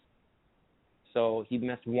last. So he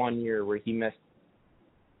missed 1 year where he's in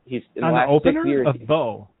the on last the opener 6 years of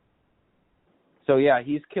bow. So yeah,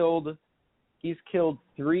 he's killed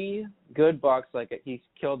 3 good bucks. Like he's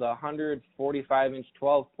killed a 145-inch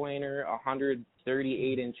 12-pointer, a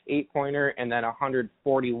 138-inch 8-pointer, and then a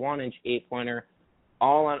 141-inch 8-pointer,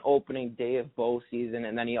 all on opening day of bow season.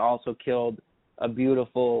 And then he also killed a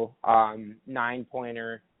beautiful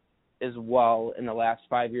 9-pointer as well in the last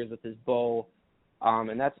 5 years with his bow.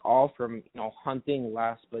 And that's all from hunting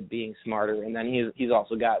less but being smarter. And then he's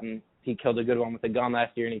also he killed a good one with a gun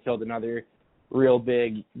last year, and he killed another real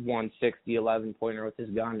big 160 11-pointer with his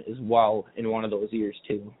gun as well in one of those years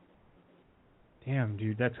too. Damn,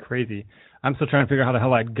 dude, that's crazy. I'm still trying to figure out how the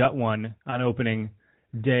hell I'd gut one on opening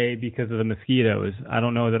day because of the mosquitoes. I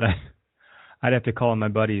don't know that I'd have to call on my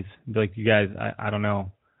buddies and be like, you guys, I don't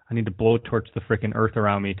know. I need to blowtorch the freaking earth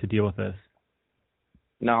around me to deal with this.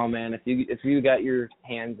 No, man, if you got your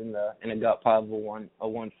hands in a gut pile of a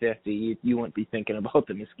 150, you wouldn't be thinking about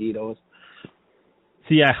the mosquitoes.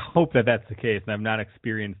 See, I hope that that's the case, and I've not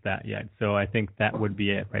experienced that yet. So I think that would be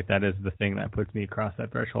it, right? That is the thing that puts me across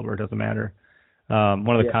that threshold where it doesn't matter.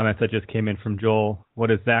 One of the comments that just came in from Joel, what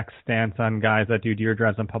is Zach's stance on guys that do deer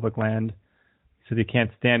drives on public land? He said he can't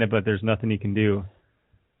stand it, but there's nothing he can do.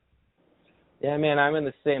 Yeah, man, I'm in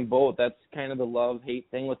the same boat. That's kind of the love-hate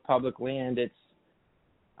thing with public land.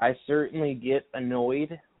 I certainly get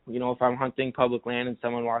annoyed, if I'm hunting public land and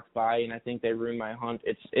someone walks by and I think they ruin my hunt.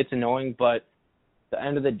 It's annoying, but at the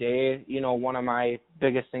end of the day, one of my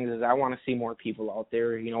biggest things is I want to see more people out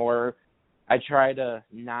there, or I try to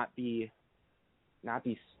not be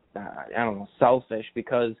selfish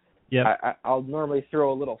because I'll normally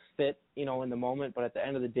throw a little fit, in the moment, but at the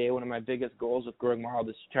end of the day, one of my biggest goals with Growing Wild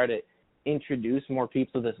is to try to introduce more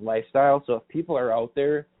people to this lifestyle. So if people are out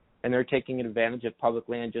there and they're taking advantage of public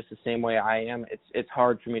land just the same way I am, it's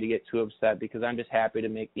hard for me to get too upset because I'm just happy to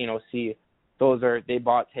make, see they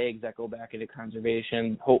bought tags that go back into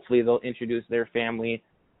conservation. Hopefully they'll introduce their family.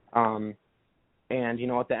 And,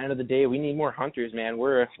 at the end of the day, we need more hunters, man.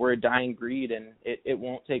 We're a dying breed, and it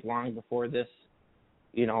won't take long before this,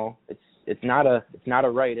 it's not a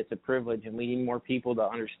right, it's a privilege, and we need more people to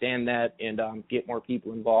understand that and get more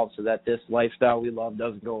people involved so that this lifestyle we love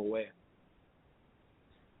doesn't go away.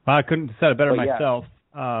 Well, I couldn't have said it better myself.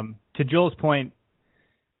 To Joel's point,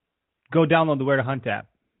 go download the Where to Hunt app.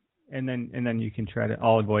 And then you can try to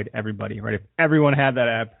all avoid everybody, right? If everyone had that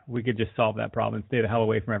app, we could just solve that problem and stay the hell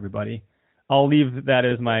away from everybody. I'll leave that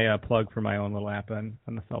as my plug for my own little app on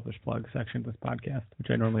the selfish plug section of this podcast, which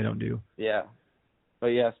I normally don't do. Yeah. But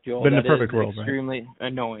yes, Joel, but in that the perfect is world, extremely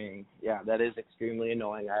annoying. Yeah, that is extremely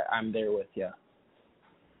annoying. I'm there with you.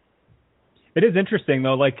 It is interesting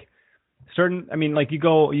though, like you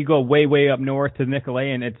go way up north to Nicolet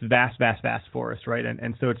and it's vast forest, right?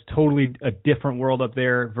 And so it's totally a different world up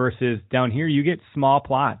there versus down here. You get small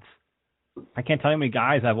plots. I can't tell you how many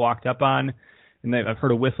guys I've walked up on and I've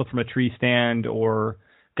heard a whistle from a tree stand, or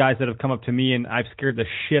guys that have come up to me and I've scared the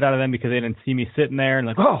shit out of them because they didn't see me sitting there and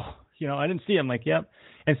like, oh, I didn't see them. Like, yep.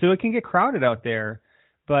 And so it can get crowded out there.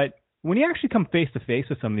 But when you actually come face to face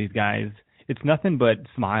with some of these guys, it's nothing but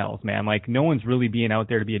smiles, man. Like, no one's really being out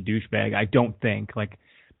there to be a douchebag, I don't think. Like,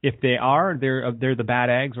 if they are, they're the bad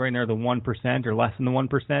eggs, right? And they're the 1% or less than the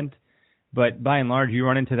 1%. But by and large, you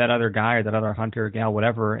run into that other guy or that other hunter, gal,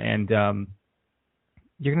 whatever, and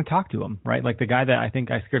you're going to talk to him, right? Like the guy that I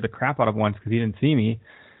think I scared the crap out of once because he didn't see me.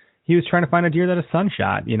 He was trying to find a deer that his son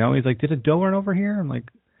shot. You know, he's like, "Did a doe run over here?" I'm like,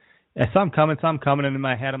 "I saw him coming, And in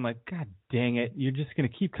my head, I'm like, "God dang it, you're just going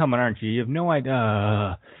to keep coming, aren't you? You have no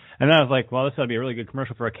idea." And then I was like, "Well, this ought to be a really good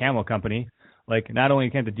commercial for a camel company. Like, not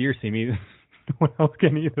only can't the deer see me, no one else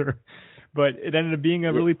can either." But it ended up being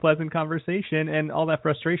a really pleasant conversation, and all that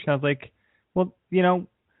frustration. I was like, "Well, you know,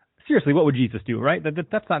 seriously, what would Jesus do, right?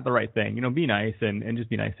 That's not the right thing. You know, be nice and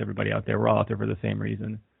just be nice to everybody out there. We're all out there for the same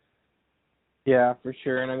reason." Yeah, for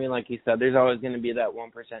sure. And I mean, like you said, there's always going to be that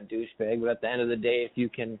 1% douchebag. But at the end of the day, if you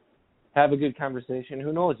can have a good conversation,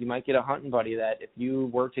 who knows? You might get a hunting buddy that if you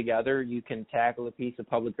work together, you can tackle a piece of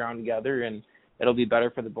public ground together, and it'll be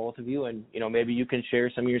better for the both of you. And, you know, maybe you can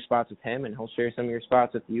share some of your spots with him, and he'll share some of your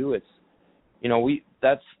spots with you. It's, you know,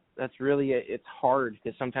 that's really, it's hard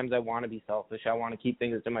because sometimes I want to be selfish. I want to keep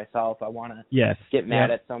things to myself. I want to get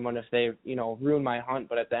mad at someone if they, you know, ruin my hunt.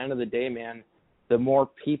 But at the end of the day, man, the more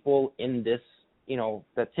people in this, you know,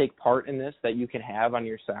 that take part in this that you can have on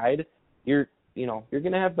your side, you're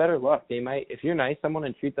going to have better luck. They might, if you're nice to someone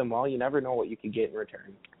and treat them well, you never know what you could get in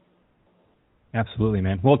return. Absolutely,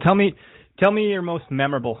 man. Well, tell me your most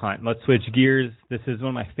memorable hunt. Let's switch gears. This is one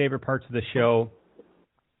of my favorite parts of the show.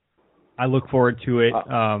 I look forward to it.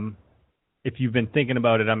 If you've been thinking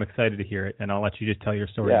about it, I'm excited to hear it, and I'll let you just tell your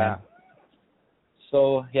story. Yeah.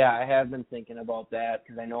 So, yeah, I have been thinking about that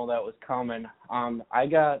because I know that was coming. I'm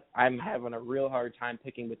having a real hard time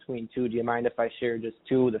picking between two. Do you mind if I share just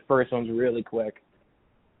two? The first one's really quick.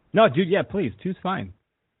 No, dude, yeah, please. Two's fine.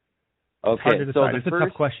 Okay, it's hard to decide. It's a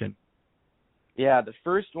tough question. Yeah, the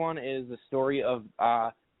first one is the story of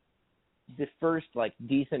the first, like,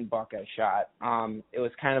 decent buck I shot. It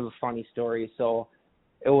was kind of a funny story. So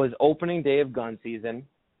it was opening day of gun season,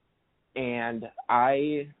 and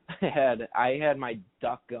I had my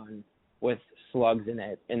duck gun with slugs in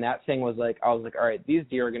it, and that thing was like, I was like, all right, these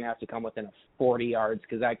deer are going to have to come within 40 yards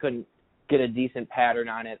because I couldn't get a decent pattern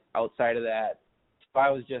on it outside of that. So I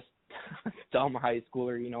was just a dumb high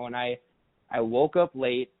schooler, you know, and I woke up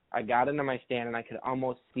late. I got into my stand, and I could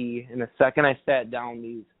almost see, and the second I sat down,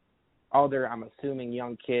 these other, I'm assuming,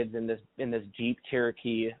 young kids in this Jeep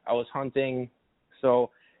Cherokee. I was hunting, so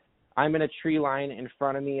I'm in a tree line. In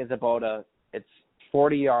front of me is it's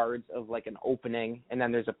 40 yards of like an opening, and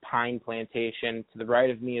then there's a pine plantation. To the right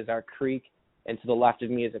of me is our creek, and to the left of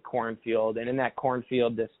me is a cornfield. And in that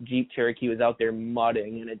cornfield, this Jeep Cherokee was out there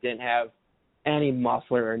mudding, and it didn't have any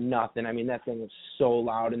muffler or nothing. I mean, that thing was so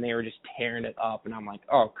loud, and they were just tearing it up. And I'm like,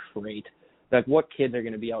 oh, great. Like, what kids are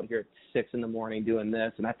going to be out here at 6 in the morning doing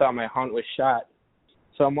this? And I thought my hunt was shot.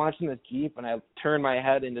 So I'm watching this Jeep, and I turn my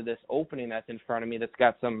head into this opening that's in front of me that's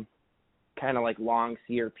got some kind of like long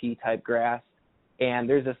CRP type grass. And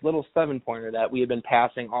there's this little 7-pointer that we had been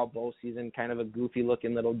passing all bow season, kind of a goofy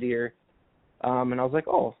looking little deer. And I was like,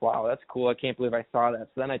 oh, wow, that's cool. I can't believe I saw that.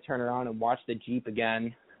 So then I turn around and watch the Jeep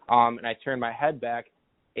again. And I turn my head back,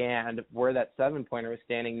 and where that 7-pointer was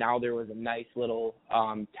standing, now there was a nice little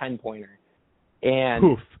 10-pointer. And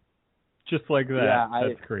poof, just like that. Yeah,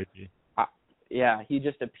 that's crazy. Yeah, he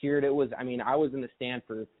just appeared. I was in the stand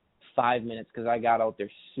for 5 minutes because I got out there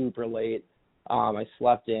super late. I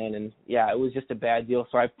slept in, and yeah, it was just a bad deal.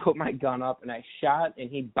 So I put my gun up and I shot, and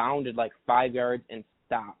he bounded like 5 yards and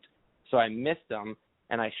stopped. So I missed him,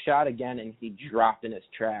 and I shot again, and he dropped in his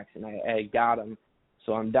tracks, and I got him.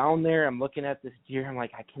 So I'm down there, I'm looking at this deer, I'm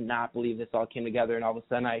like, I cannot believe this all came together, and all of a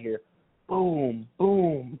sudden I hear boom,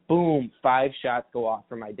 boom, boom, 5 shots go off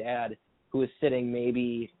from my dad, who was sitting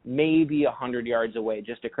maybe 100 yards away,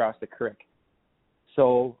 just across the creek.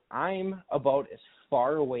 So I'm about as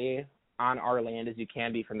far away on our land as you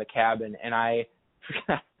can be from the cabin, and I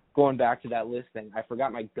forgot, going back to that list thing, I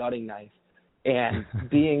forgot my gutting knife, and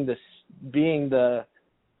being the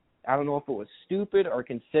I don't know if it was stupid or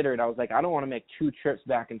considered, I was like, I don't want to make 2 trips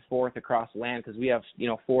back and forth across land because we have,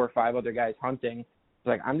 4 or 5 other guys hunting. It's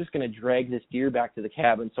like, I'm just going to drag this deer back to the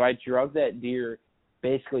cabin. So I drug that deer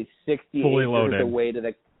basically 60 acres away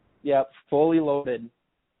to fully loaded.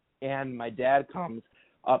 And my dad comes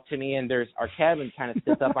up to me, and our cabin kind of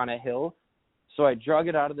sits up on a hill. So I drug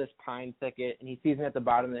it out of this pine thicket, and he sees me at the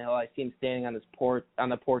bottom of the hill. I see him standing on the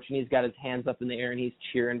porch, and he's got his hands up in the air, and he's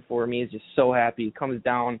cheering for me. He's just so happy. He comes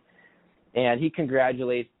down, and he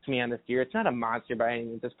congratulates me on this deer. It's not a monster by any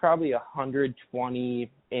means. It's probably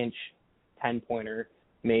 120-inch 10-pointer,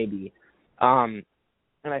 maybe. And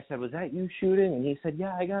I said, was that you shooting? And he said,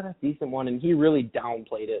 yeah, I got a decent one. And he really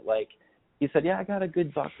downplayed it. Like, he said, yeah, I got a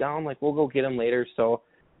good buck down. Like, we'll go get him later. So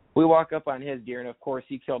we walk up on his deer, and of course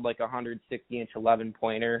he killed like a 160-inch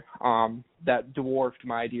 11-pointer that dwarfed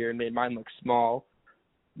my deer and made mine look small,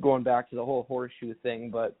 going back to the whole horseshoe thing.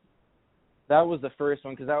 But that was the first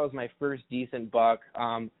one because that was my first decent buck.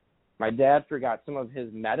 My dad forgot some of his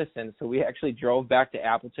medicine, so we actually drove back to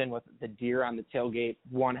Appleton with the deer on the tailgate,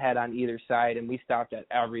 one head on either side, and we stopped at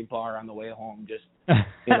every bar on the way home, just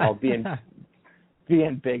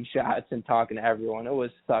being big shots and talking to everyone. It was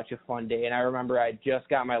such a fun day. And I remember I just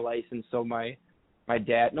got my license, so I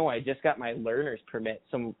just got my learner's permit,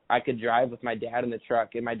 so I could drive with my dad in the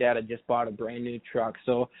truck, and my dad had just bought a brand new truck.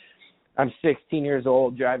 So I'm 16 years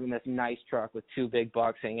old driving this nice truck with 2 big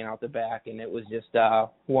bucks hanging out the back, and it was just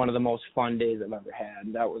one of the most fun days I've ever had.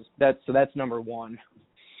 And that's number 1.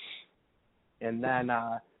 And then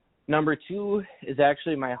number 2 is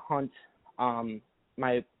actually my hunt,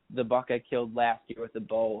 the buck I killed last year with the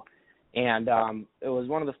bow. And it was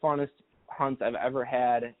one of the funnest hunts I've ever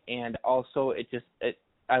had, and also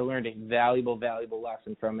I learned a valuable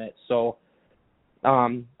lesson from it. So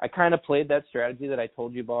I kind of played that strategy that I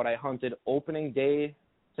told you about. I hunted opening day,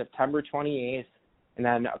 September 28th, and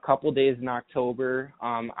then a couple days in October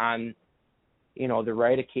on, the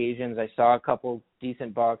right occasions. I saw a couple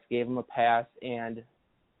decent bucks, gave them a pass, and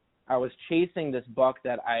I was chasing this buck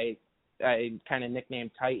that I kind of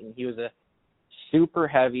nicknamed Titan. He was a super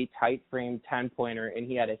heavy, tight frame 10-pointer, and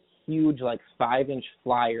he had a huge, 5-inch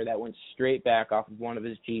flyer that went straight back off of one of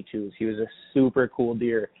his G2s. He was a super cool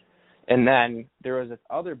deer. And then there was this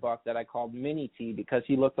other buck that I called Mini T because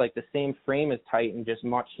he looked like the same frame as Titan, just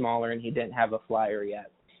much smaller, and he didn't have a flyer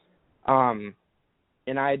yet. And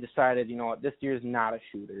I decided, this deer is not a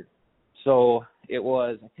shooter. So it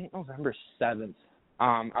was, I think, November 7th.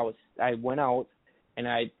 I went out, and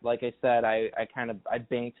I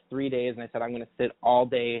banked 3 days, and I said I'm going to sit all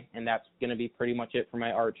day, and that's going to be pretty much it for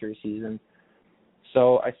my archery season.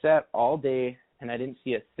 So I sat all day, and I didn't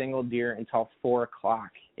see a single deer until 4 o'clock.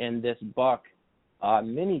 And this buck,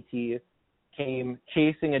 Mini T, came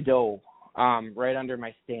chasing a doe right under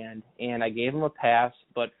my stand, and I gave him a pass.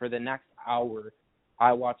 But for the next hour,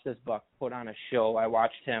 I watched this buck put on a show. I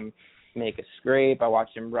watched him make a scrape. I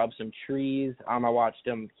watched him rub some trees. I watched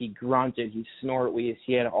him, he grunted, he snort-wheezed.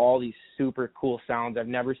 He had all these super cool sounds. I've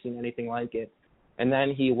never seen anything like it. And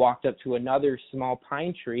then he walked up to another small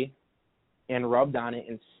pine tree and rubbed on it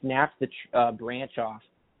and snapped the branch off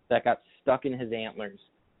that got stuck in his antlers.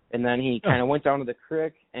 And then he kind of went down to the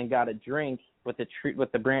creek and got a drink with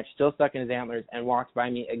the branch still stuck in his antlers and walked by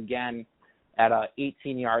me again at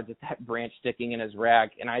 18 yards with that branch sticking in his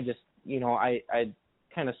rack. And I just, I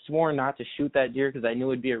kind of swore not to shoot that deer because I knew it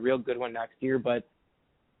would be a real good one next year, but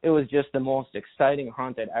it was just the most exciting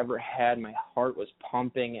hunt I'd ever had. My heart was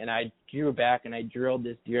pumping, and I drew back and I drilled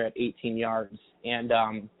this deer at 18 yards. And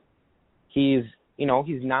he's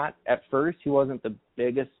not, at first, he wasn't the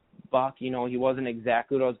biggest buck, he wasn't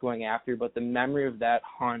exactly what I was going after, but the memory of that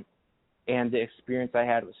hunt and the experience I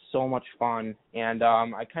had was so much fun. And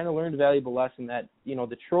I kind of learned a valuable lesson that,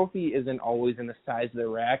 the trophy isn't always in the size of the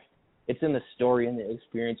rack. It's in the story and the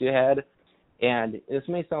experience you had. And this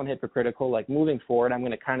may sound hypocritical, moving forward, I'm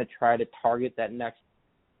going to kind of try to target that next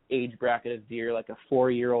age bracket of deer, like a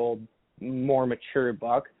 4-year-old, more mature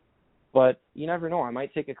buck. But you never know. I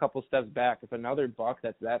might take a couple steps back. If another buck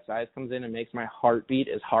that's that size comes in and makes my heart beat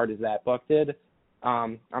as hard as that buck did,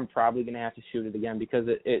 I'm probably going to have to shoot it again because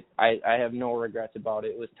I have no regrets about it.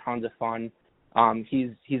 It was tons of fun.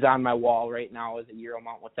 He's on my wall right now as a Euro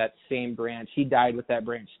mount with that same branch. He died with that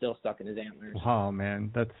branch still stuck in his antlers. Wow,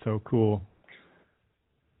 man, that's so cool.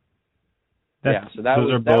 So that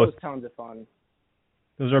was tons of fun.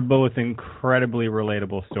 Those are both incredibly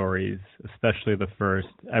relatable stories, especially the first.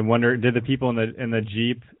 I wonder, did the people in the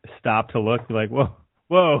Jeep stop to look, like,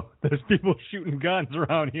 whoa, there's people shooting guns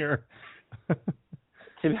around here?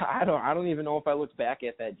 I don't even know if I looked back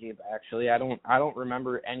at that Jeep, actually. I don't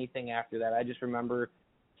remember anything after that. I just remember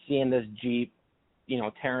seeing this Jeep,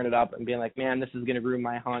 tearing it up and being like, man, this is going to ruin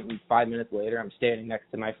my hunt. And 5 minutes later, I'm standing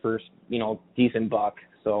next to my first, decent buck.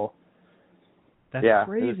 So that's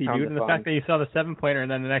crazy, dude. And the fact that you saw the 7-pointer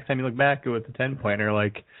and then the next time you look back, it was the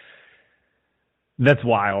 10-pointer, that's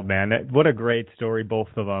wild, man. What a great story, both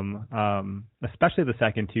of them. Especially the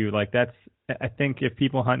second two. I think if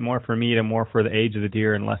people hunt more for meat and more for the age of the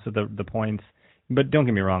deer and less of the points, but don't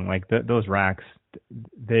get me wrong, those racks,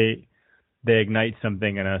 they ignite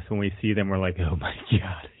something in us when we see them. We're like, oh my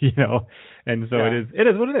God, And so it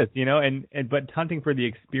is what it is, but hunting for the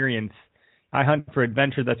experience. I hunt for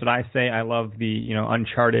adventure. That's what I say. I love the,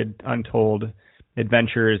 uncharted, untold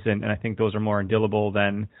adventures, and I think those are more indelible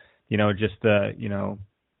than, just the,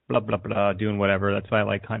 blah, blah, blah, doing whatever. That's why I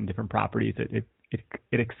like hunting different properties.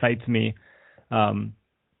 it excites me.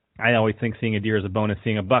 I always think seeing a deer is a bonus,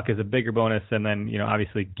 seeing a buck is a bigger bonus, and then, you know,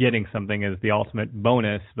 obviously getting something is the ultimate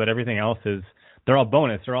bonus, but everything else they're all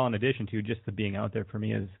bonus. They're all in addition to just the being out there for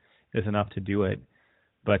me is enough to do it.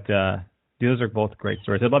 But those are both great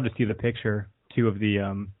stories. I'd love to see the picture too of the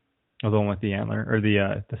one with the antler or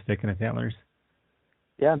the stick and its antlers.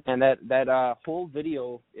 Yeah, and that whole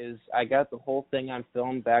video I got the whole thing on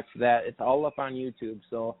film back to that. It's all up on YouTube.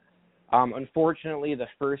 So, unfortunately, the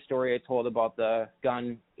first story I told about the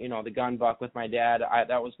gun buck with my dad,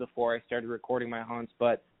 that was before I started recording my hunts.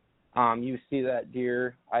 But you see that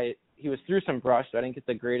deer. He was through some brush, so I didn't get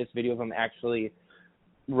the greatest video of him actually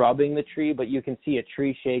rubbing the tree, but you can see a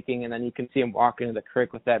tree shaking, and then you can see him walk into the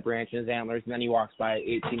creek with that branch in his antlers, and then he walks by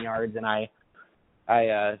 18 yards, and I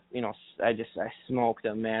smoked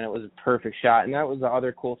him, man. It was a perfect shot. And that was the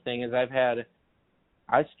other cool thing is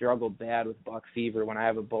I struggled bad with buck fever when I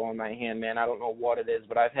have a bow in my hand, man. I don't know what it is,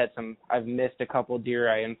 but I've missed a couple of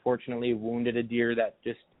deer. I unfortunately wounded a deer that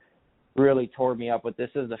just really tore me up, but this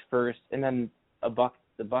is the first. And then the buck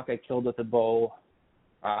I killed with a bow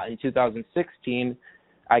in 2016,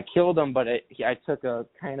 I killed him, but I took a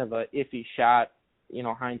kind of a iffy shot, you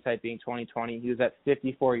know, hindsight being 20/20. He was at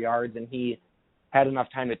 54 yards, and he had enough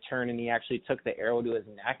time to turn, and he actually took the arrow to his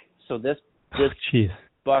neck. So this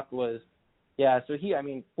buck was, so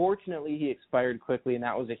fortunately he expired quickly, and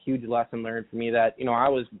that was a huge lesson learned for me that, you know, I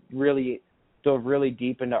was dove really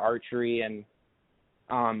deep into archery, and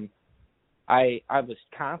I was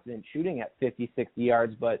confident shooting at 50, 60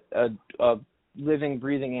 yards, but a living,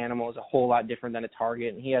 breathing animal is a whole lot different than a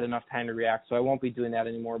target, and he had enough time to react, so I won't be doing that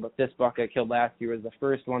anymore. But this buck I killed last year was the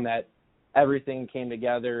first one that everything came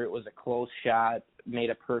together. It was a close shot, made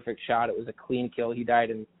a perfect shot. It was a clean kill. He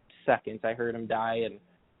died in seconds. I heard him die,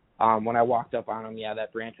 and when I walked up on him,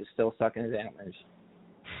 that branch was still sucking his antlers.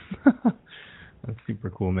 That's super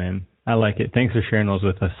cool, man. I like it. Thanks for sharing those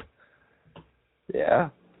with us.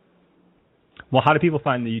 Yeah. Well, how do people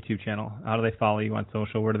find the YouTube channel? How do they follow you on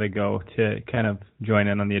social? Where do they go to kind of join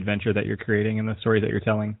in on the adventure that you're creating and the stories that you're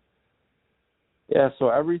telling? Yeah, so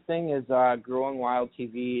everything is Growing Wild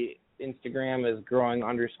TV. Instagram is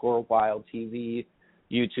growing_wild TV.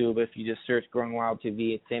 YouTube, if you just search Growing Wild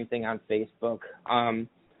TV, same thing on Facebook.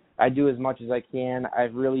 I do as much as I can.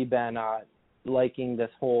 I've really been liking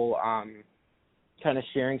this whole kind of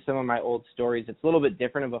sharing some of my old stories. It's a little bit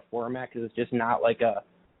different of a format because it's just not like a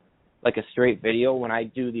straight video. When I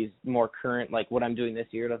do these more current, like what I'm doing this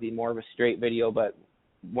year, it'll be more of a straight video. But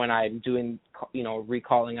when I'm doing, you know,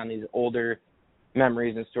 recalling on these older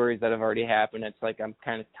memories and stories that have already happened, it's like I'm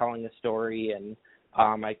kind of telling a story, and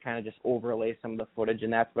I kind of just overlay some of the footage,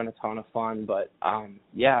 and that's been a ton of fun. But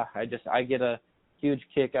I get a huge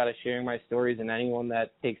kick out of sharing my stories, and anyone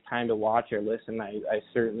that takes time to watch or listen, I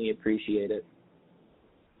certainly appreciate it.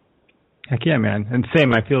 Heck yeah, man. And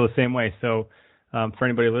same, I feel the same way. So for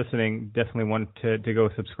anybody listening, definitely want to go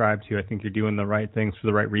subscribe to you. I think you're doing the right things for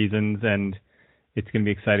the right reasons, and it's going to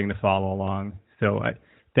be exciting to follow along. So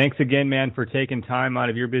thanks again, man, for taking time out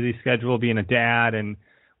of your busy schedule, being a dad and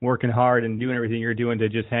working hard and doing everything you're doing to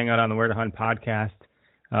just hang out on the Where to Hunt podcast.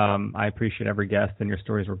 I appreciate every guest, and your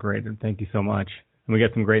stories were great, and thank you so much. And we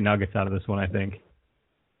got some great nuggets out of this one, I think.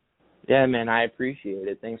 Yeah, man, I appreciate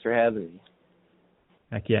it. Thanks for having me.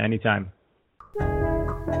 Heck yeah, anytime.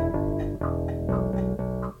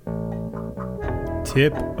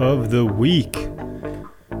 Tip of the week.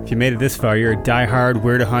 If you made it this far, you're a diehard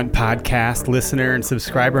Where to Hunt podcast listener and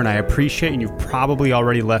subscriber, and I appreciate, and you've probably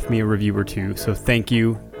already left me a review or two, so thank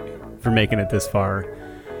you for making it this far.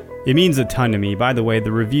 It means a ton to me. By the way,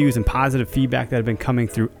 the reviews and positive feedback that have been coming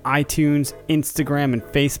through iTunes, Instagram, and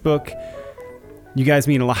Facebook, you guys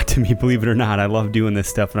mean a lot to me, believe it or not. I love doing this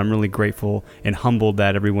stuff, and I'm really grateful and humbled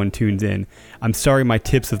that everyone tunes in. I'm sorry my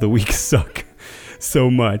tips of the week suck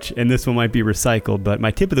so much, and this one might be recycled, but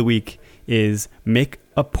my tip of the week is make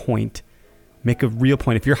a point. Make a real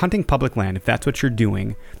point. If you're hunting public land, if that's what you're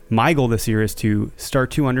doing, my goal this year is to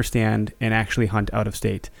start to understand and actually hunt out of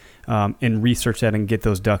state and research that and get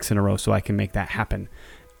those ducks in a row so I can make that happen.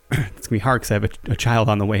 It's going to be hard because I have a child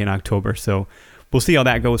on the way in October, so we'll see how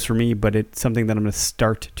that goes for me, but it's something that I'm going to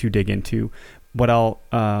start to dig into. What I'll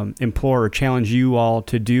implore or challenge you all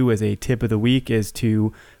to do as a tip of the week is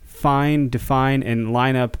to find, define, and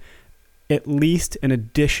line up at least an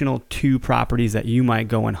additional 2 properties that you might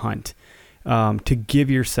go and hunt to give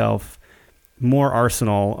yourself more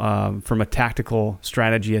arsenal from a tactical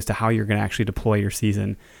strategy as to how you're going to actually deploy your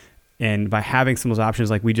season. And by having some of those options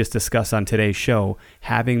like we just discussed on today's show,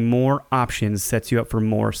 having more options sets you up for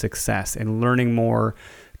more success, and learning more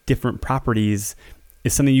different properties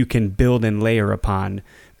is something you can build and layer upon.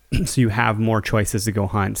 so you have more choices to go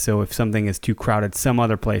hunt. So if something is too crowded some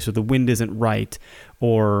other place, or the wind isn't right,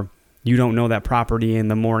 or you don't know that property in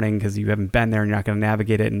the morning because you haven't been there and you're not going to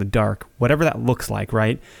navigate it in the dark, whatever that looks like,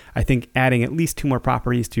 right? I think adding at least 2 more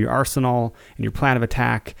properties to your arsenal and your plan of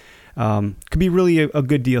attack could be really a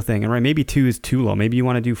good deal thing. And right, maybe 2 is too low. Maybe you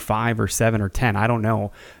want to do 5 or 7 or 10. I don't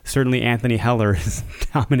know. Certainly Anthony Heller has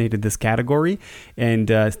dominated this category. And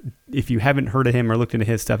if you haven't heard of him or looked into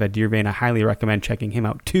his stuff at Deer Vein, I highly recommend checking him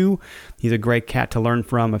out too. He's a great cat to learn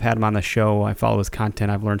from. I've had him on the show. I follow his content.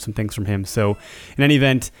 I've learned some things from him. So in any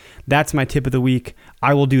event, that's my tip of the week.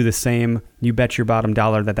 I will do the same. You bet your bottom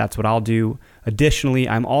dollar that's what I'll do. Additionally,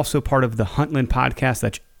 I'm also part of the Huntland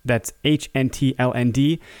podcast. That's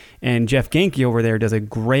HNTLND, and Jeff Genke over there does a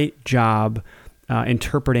great job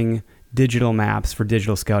interpreting digital maps for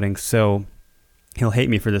digital scouting. So he'll hate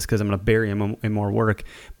me for this because I'm going to bury him in more work.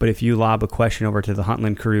 But if you lob a question over to the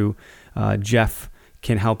Huntland crew, Jeff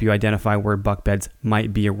can help you identify where buck beds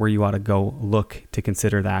might be or where you ought to go look to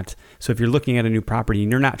consider that. So if you're looking at a new property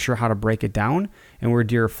and you're not sure how to break it down and where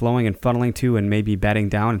deer are flowing and funneling to and maybe bedding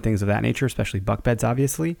down and things of that nature, especially buck beds,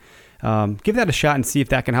 obviously, give that a shot and see if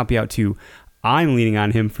that can help you out too. I'm leaning on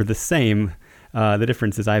him for the same. The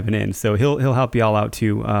difference is I've been in, so he'll help you all out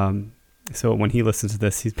too. So when he listens to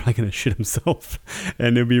this, he's probably going to shit himself.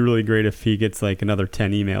 And it'd be really great if he gets like another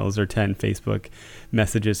 10 emails or 10 Facebook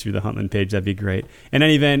messages through the Huntland page. That'd be great. In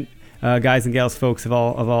any event, guys and gals, folks of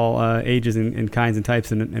all ages and kinds and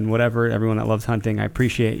types and whatever, everyone that loves hunting, I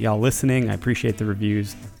appreciate y'all listening. I appreciate the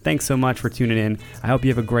reviews. Thanks so much for tuning in. I hope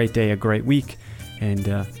you have a great day, a great week, and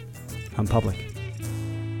I'm Public.